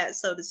word that,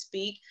 so to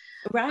speak.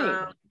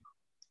 Right.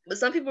 But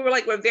some people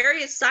were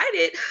very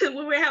excited when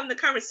we were having the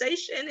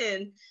conversation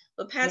and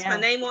would pass my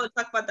name on and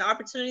talk about the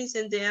opportunities.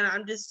 And then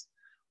I'm just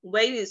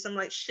waiting. So I'm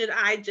like, should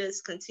I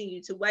just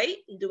continue to wait?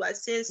 Do I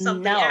send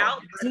something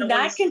out? Do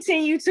not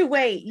continue to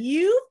wait.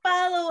 You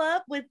follow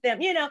up with them.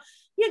 You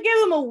give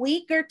them a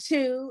week or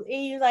two,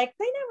 and you're like,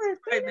 they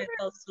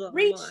never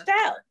reached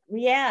out.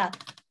 Yeah.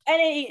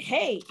 And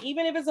hey,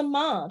 even if it's a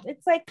month,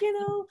 it's like,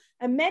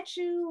 I met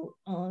you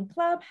on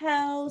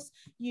Clubhouse.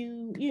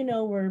 You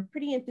were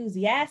pretty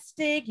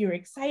enthusiastic. You're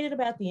excited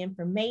about the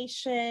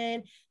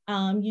information.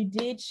 You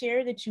did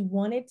share that you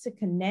wanted to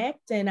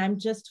connect, and I'm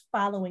just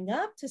following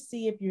up to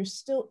see if you're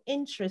still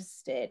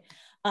interested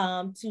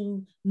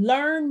to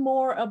learn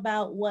more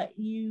about what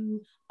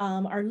you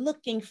are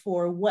looking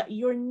for, what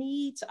your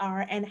needs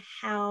are, and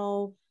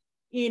how,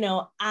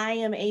 I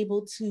am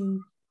able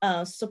to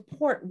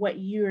support what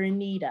you're in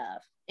need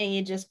of. And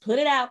you just put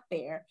it out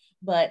there,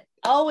 but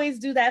always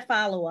do that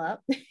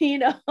follow-up,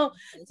 to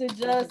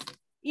just,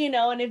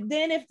 and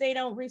if they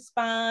don't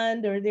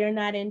respond or they're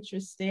not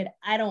interested,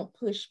 I don't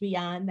push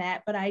beyond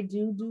that, but I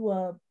do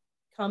a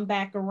come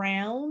back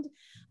around.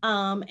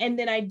 And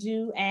then I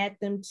do add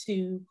them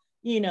to,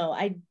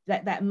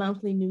 that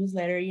monthly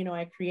newsletter,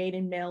 I create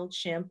in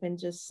MailChimp and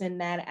just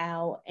send that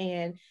out.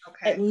 And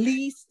at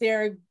least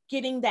they're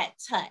getting that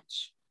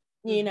touch,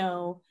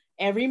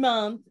 every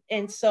month.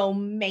 And so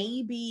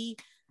maybe,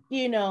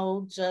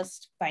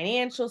 just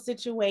financial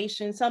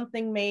situation,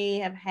 something may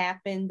have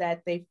happened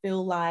that they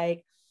feel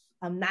like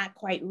I'm not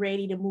quite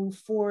ready to move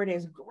forward,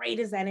 as great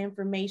as that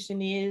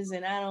information is.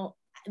 And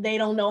they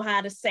don't know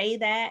how to say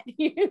that,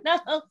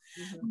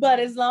 but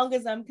as long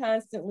as I'm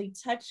constantly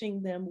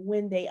touching them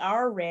when they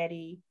are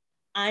ready,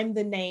 I'm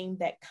the name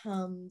that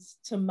comes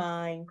to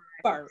mind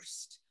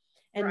first.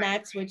 And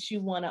that's what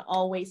you want to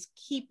always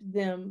keep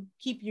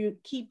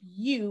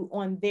you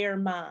on their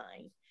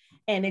mind.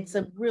 And it's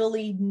a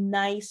really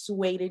nice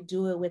way to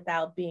do it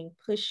without being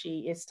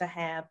pushy, is to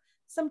have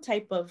some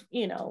type of,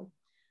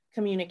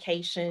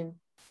 communication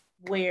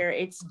where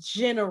it's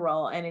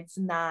general and it's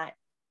not,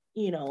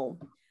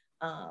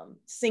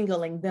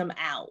 singling them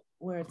out,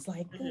 where it's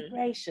like, good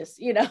gracious,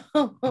 it's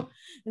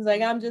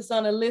like, I'm just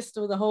on a list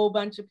with a whole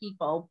bunch of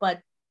people,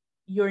 but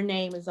your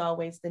name is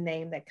always the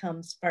name that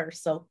comes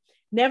first. So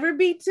never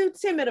be too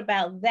timid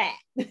about that.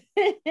 Do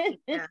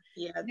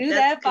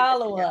that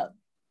follow up.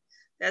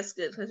 That's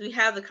good, because we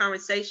have the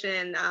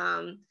conversation.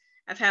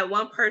 I've had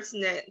one person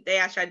that they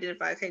actually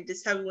identified, okay, this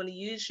is how we want to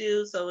use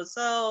you, so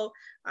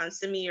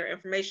send me your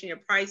information,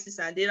 your prices.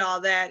 And I did all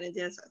that, and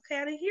then it's like,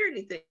 okay, I didn't hear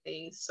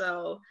anything.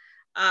 So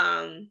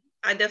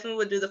I definitely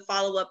would do the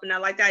follow up, and I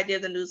like the idea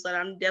of the newsletter.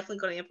 I'm definitely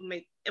going to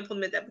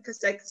implement that, because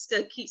that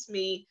still keeps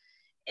me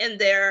in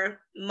their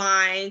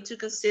mind to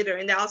consider,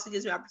 and that also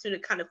gives me an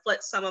opportunity to kind of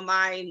flex some of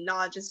my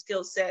knowledge and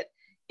skill set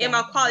in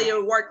my quality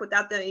of work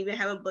without them even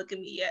having booked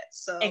me yet.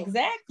 So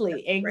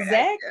exactly.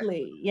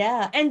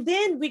 Yeah. And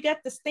then we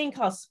got this thing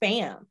called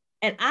spam,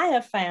 and I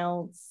have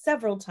found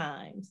several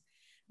times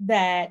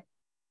that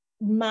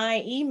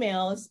my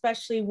email,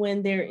 especially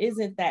when there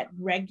isn't that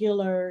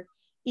regular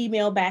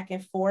email back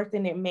and forth,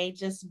 and it may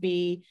just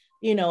be,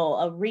 you know,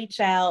 a reach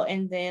out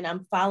and then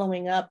I'm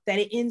following up, that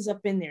it ends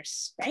up in their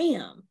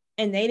spam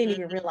and they didn't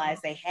even realize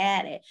they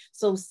had it.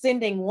 So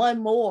sending one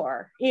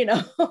more, you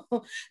know,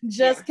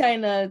 just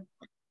kind of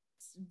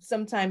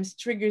sometimes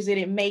triggers it.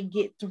 It may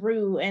get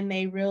through and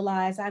they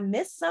realize I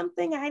missed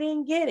something. I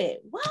didn't get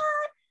it. What?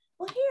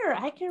 Well, here,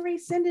 I can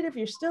resend it if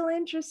you're still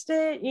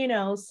interested, you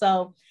know.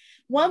 So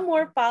one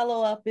more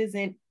follow-up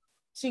isn't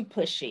too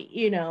pushy,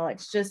 you know.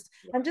 It's just,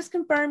 I'm just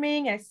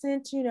confirming I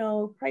sent, you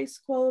know, price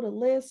quote, a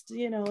list,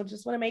 you know,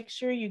 just want to make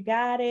sure you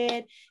got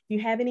it. If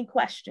you have any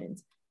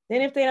questions,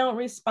 then if they don't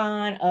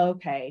respond,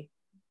 okay,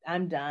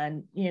 I'm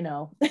done, you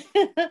know.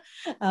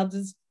 I'll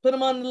just put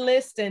them on the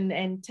list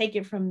and take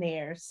it from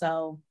there.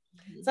 So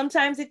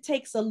sometimes it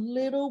takes a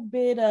little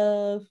bit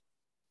of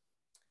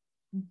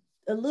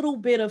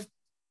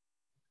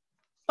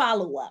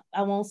follow-up.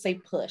 I won't say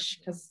push,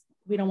 because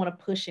we don't want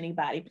to push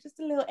anybody, but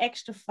just a little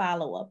extra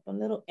follow-up, a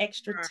little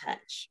extra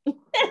touch. Right.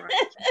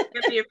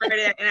 Can't be afraid of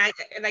that.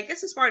 And I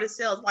guess it's part of the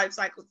sales life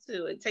cycle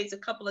too. It takes a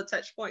couple of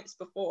touch points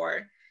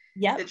before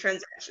the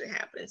transaction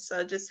happens. So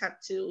I just have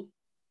to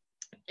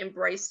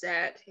embrace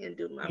that and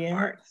do my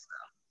part. So.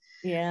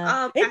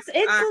 Yeah, it's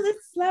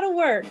a lot of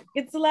work.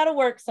 It's a lot of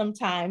work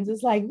sometimes.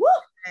 It's like, whoo,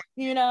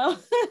 you know.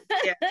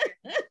 Yeah,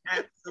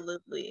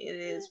 absolutely, it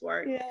is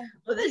work. Yeah.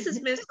 Well, this has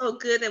been so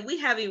good, and we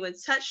haven't even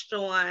touched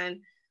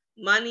on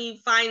money,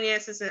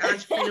 finances, and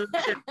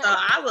entrepreneurship. So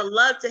I would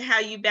love to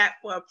have you back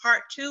for a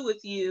part 2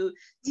 with you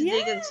to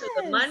dig into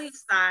the money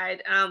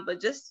side. But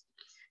just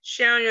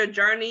sharing your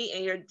journey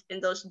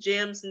and those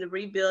gems in the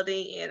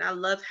rebuilding. And I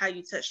love how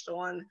you touched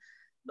on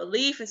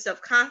belief and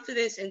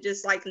self-confidence and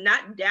just like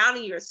not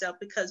doubting yourself,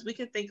 because we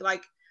can think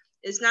like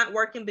it's not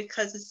working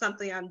because it's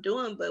something I'm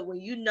doing. But when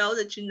you know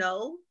that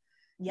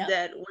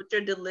that what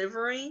you're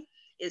delivering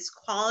is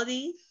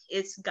quality,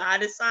 it's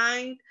God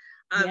assigned.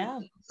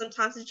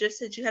 Sometimes it's just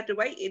that you have to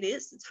wait. It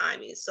is the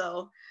timing.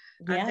 So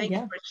I thank you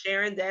for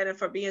sharing that and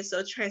for being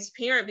so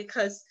transparent,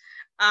 because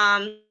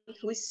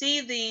we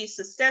see the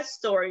success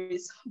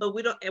stories, but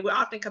we're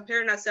often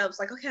comparing ourselves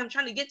like, okay, I'm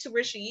trying to get to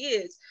where she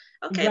is.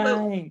 Okay,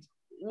 but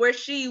where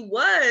she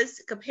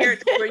was compared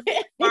to where you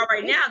are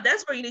right now,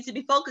 that's where you need to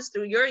be focused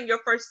through. You're in your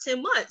first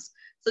 10 months.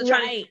 So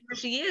trying to get where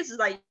she is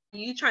like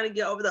you trying to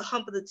get over the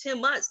hump of the 10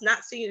 months,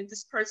 not seeing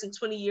this person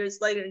 20 years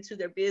later into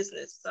their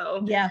business. So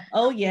for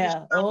sharing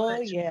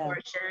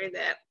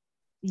that.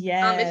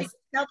 If you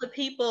tell the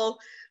people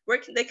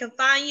where they can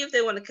find you, if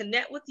they want to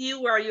connect with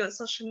you, where are you on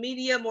social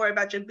media, more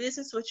about your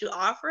business, what you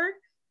offer?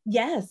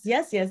 Yes.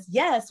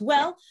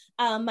 Well,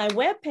 my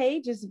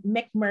webpage is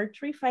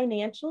McMurtry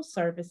Financial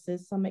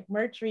Services. So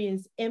McMurtry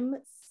is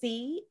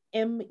McMurtry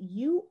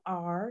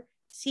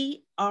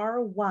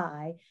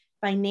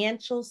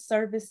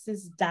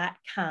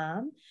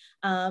financialservices.com,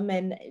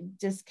 and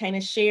just kind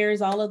of shares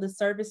all of the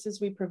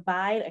services we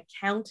provide: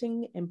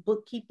 accounting and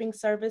bookkeeping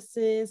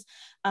services,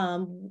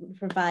 we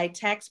provide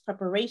tax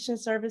preparation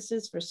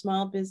services for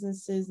small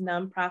businesses,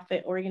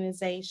 nonprofit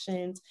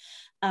organizations.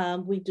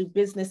 We do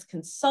business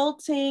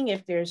consulting.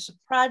 If there's a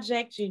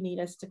project you need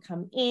us to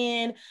come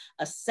in,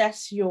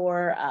 assess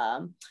your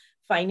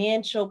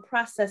financial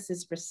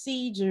processes,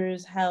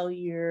 procedures, how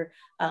you're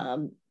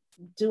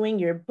doing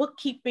your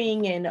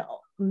bookkeeping and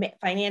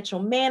financial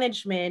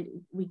management.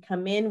 We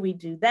come in, we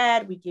do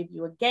that. We give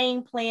you a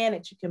game plan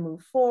that you can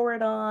move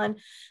forward on.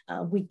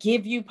 We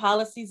give you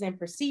policies and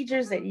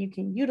procedures that you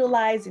can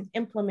utilize and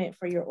implement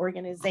for your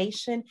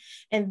organization.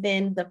 And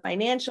then the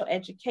financial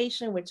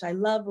education, which I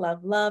love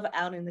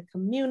out in the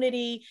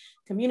community,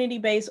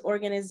 community-based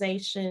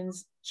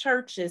organizations,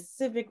 churches,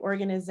 civic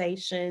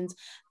organizations.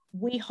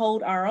 We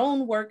hold our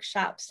own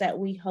workshops that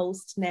we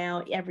host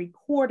now every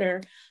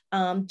quarter,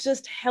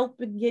 just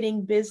helping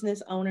getting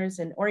business owners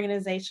and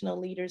organizational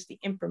leaders the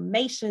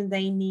information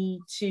they need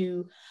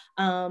to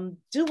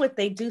do what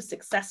they do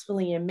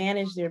successfully and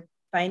manage their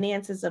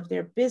finances of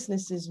their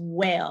businesses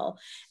well.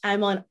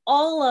 I'm on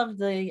all of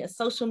the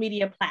social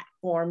media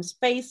platforms: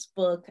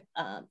 Facebook,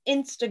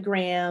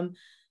 Instagram,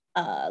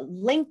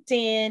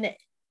 LinkedIn.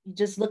 You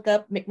just look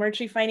up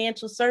McMurtry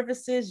Financial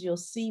Services, you'll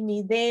see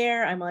me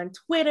there. I'm on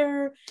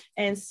Twitter.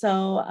 And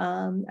so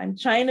I'm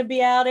trying to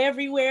be out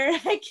everywhere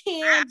I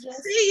can.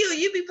 See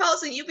you be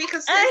posting, you be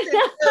consistent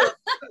too.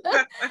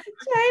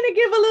 Trying to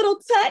give a little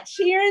touch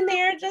here and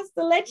there just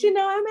to let you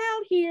know I'm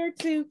out here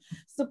to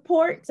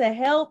support, to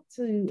help,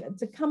 to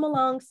come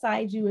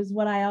alongside you is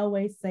what I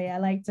always say. I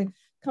like to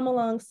come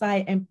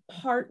alongside and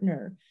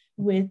partner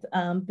with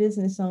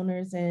business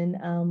owners and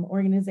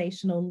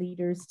organizational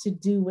leaders to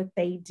do what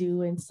they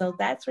do. And so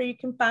that's where you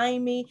can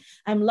find me.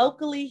 I'm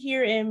locally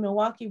here in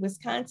Milwaukee,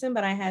 Wisconsin,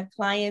 but I have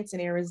clients in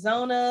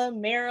Arizona,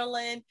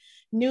 Maryland,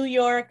 New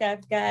York.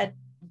 I've got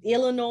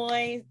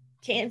Illinois,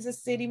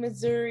 Kansas City,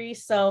 Missouri.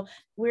 So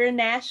we're a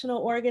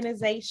national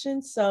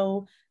organization.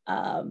 So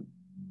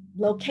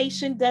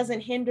location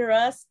doesn't hinder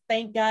us.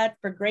 Thank God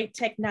for great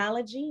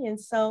technology. And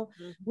so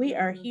we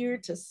are here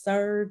to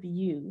serve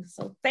you.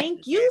 So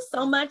thank you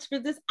so much for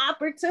this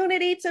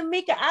opportunity,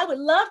 Tamika. I would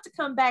love to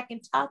come back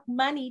and talk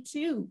money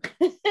too.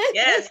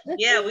 Yes.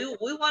 Yeah.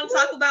 We want to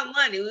talk about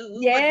money.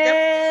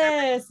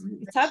 Yes.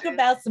 Talk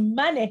about some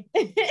money.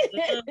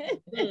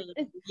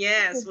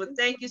 Yes. Well,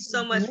 thank you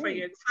so much for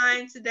your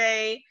time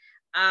today.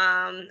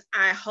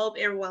 I hope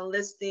everyone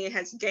listening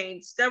has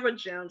gained several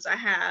gems. I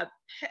have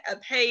a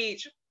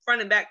page front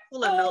and back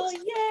full of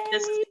notes,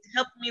 just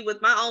helping me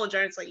with my own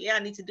journey. It's like, yeah, I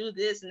need to do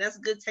this, and that's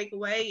a good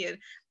takeaway, and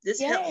this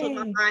helps with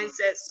my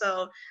mindset.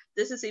 So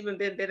this has even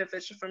been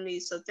beneficial for me.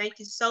 So thank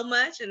you so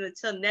much, and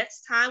until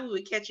next time, we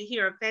will catch you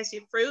here on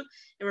Fancy Fruit.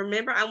 And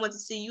remember, I want to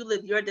see you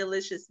live your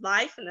delicious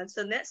life. And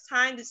until next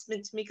time, this has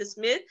been Tamika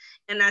Smith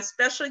and our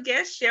special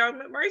guest, Cheryl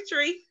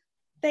McMurtry.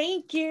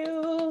 Thank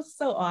you.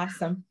 So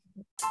awesome.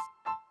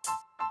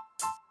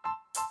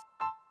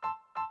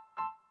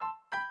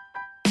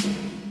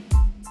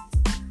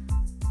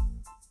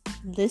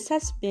 This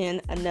has been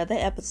another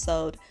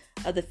episode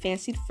of the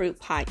Fancy Fruit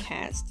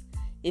Podcast.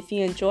 If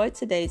you enjoyed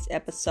today's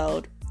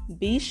episode,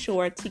 be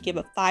sure to give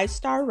a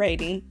 5-star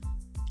rating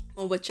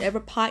on whichever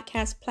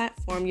podcast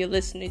platform you're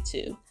listening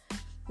to,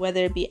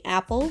 whether it be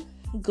Apple,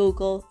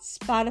 Google,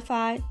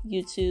 Spotify,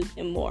 YouTube,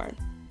 and more.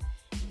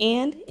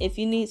 And if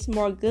you need some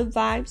more good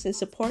vibes and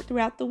support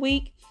throughout the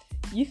week,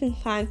 you can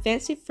find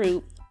Fancy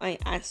Fruit on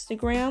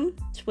Instagram,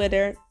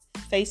 Twitter,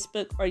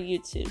 Facebook, or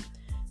YouTube,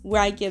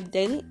 where I give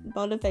daily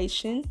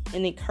motivation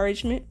and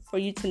encouragement for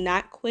you to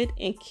not quit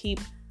and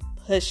keep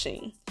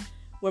pushing.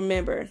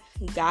 Remember,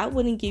 God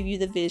wouldn't give you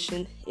the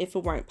vision if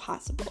it weren't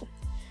possible.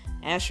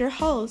 As your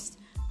host,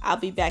 I'll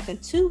be back in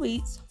 2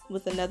 weeks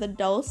with another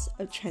dose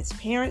of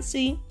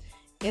transparency,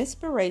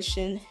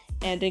 inspiration,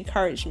 and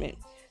encouragement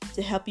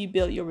to help you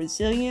build your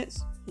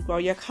resilience, grow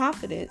your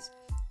confidence,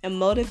 and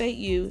motivate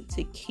you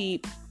to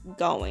keep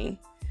going.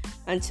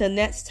 Until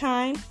next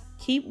time,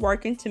 keep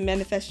working to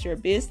manifest your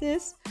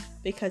business,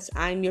 because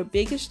I'm your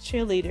biggest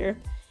cheerleader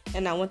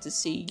and I want to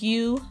see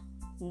you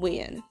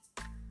win.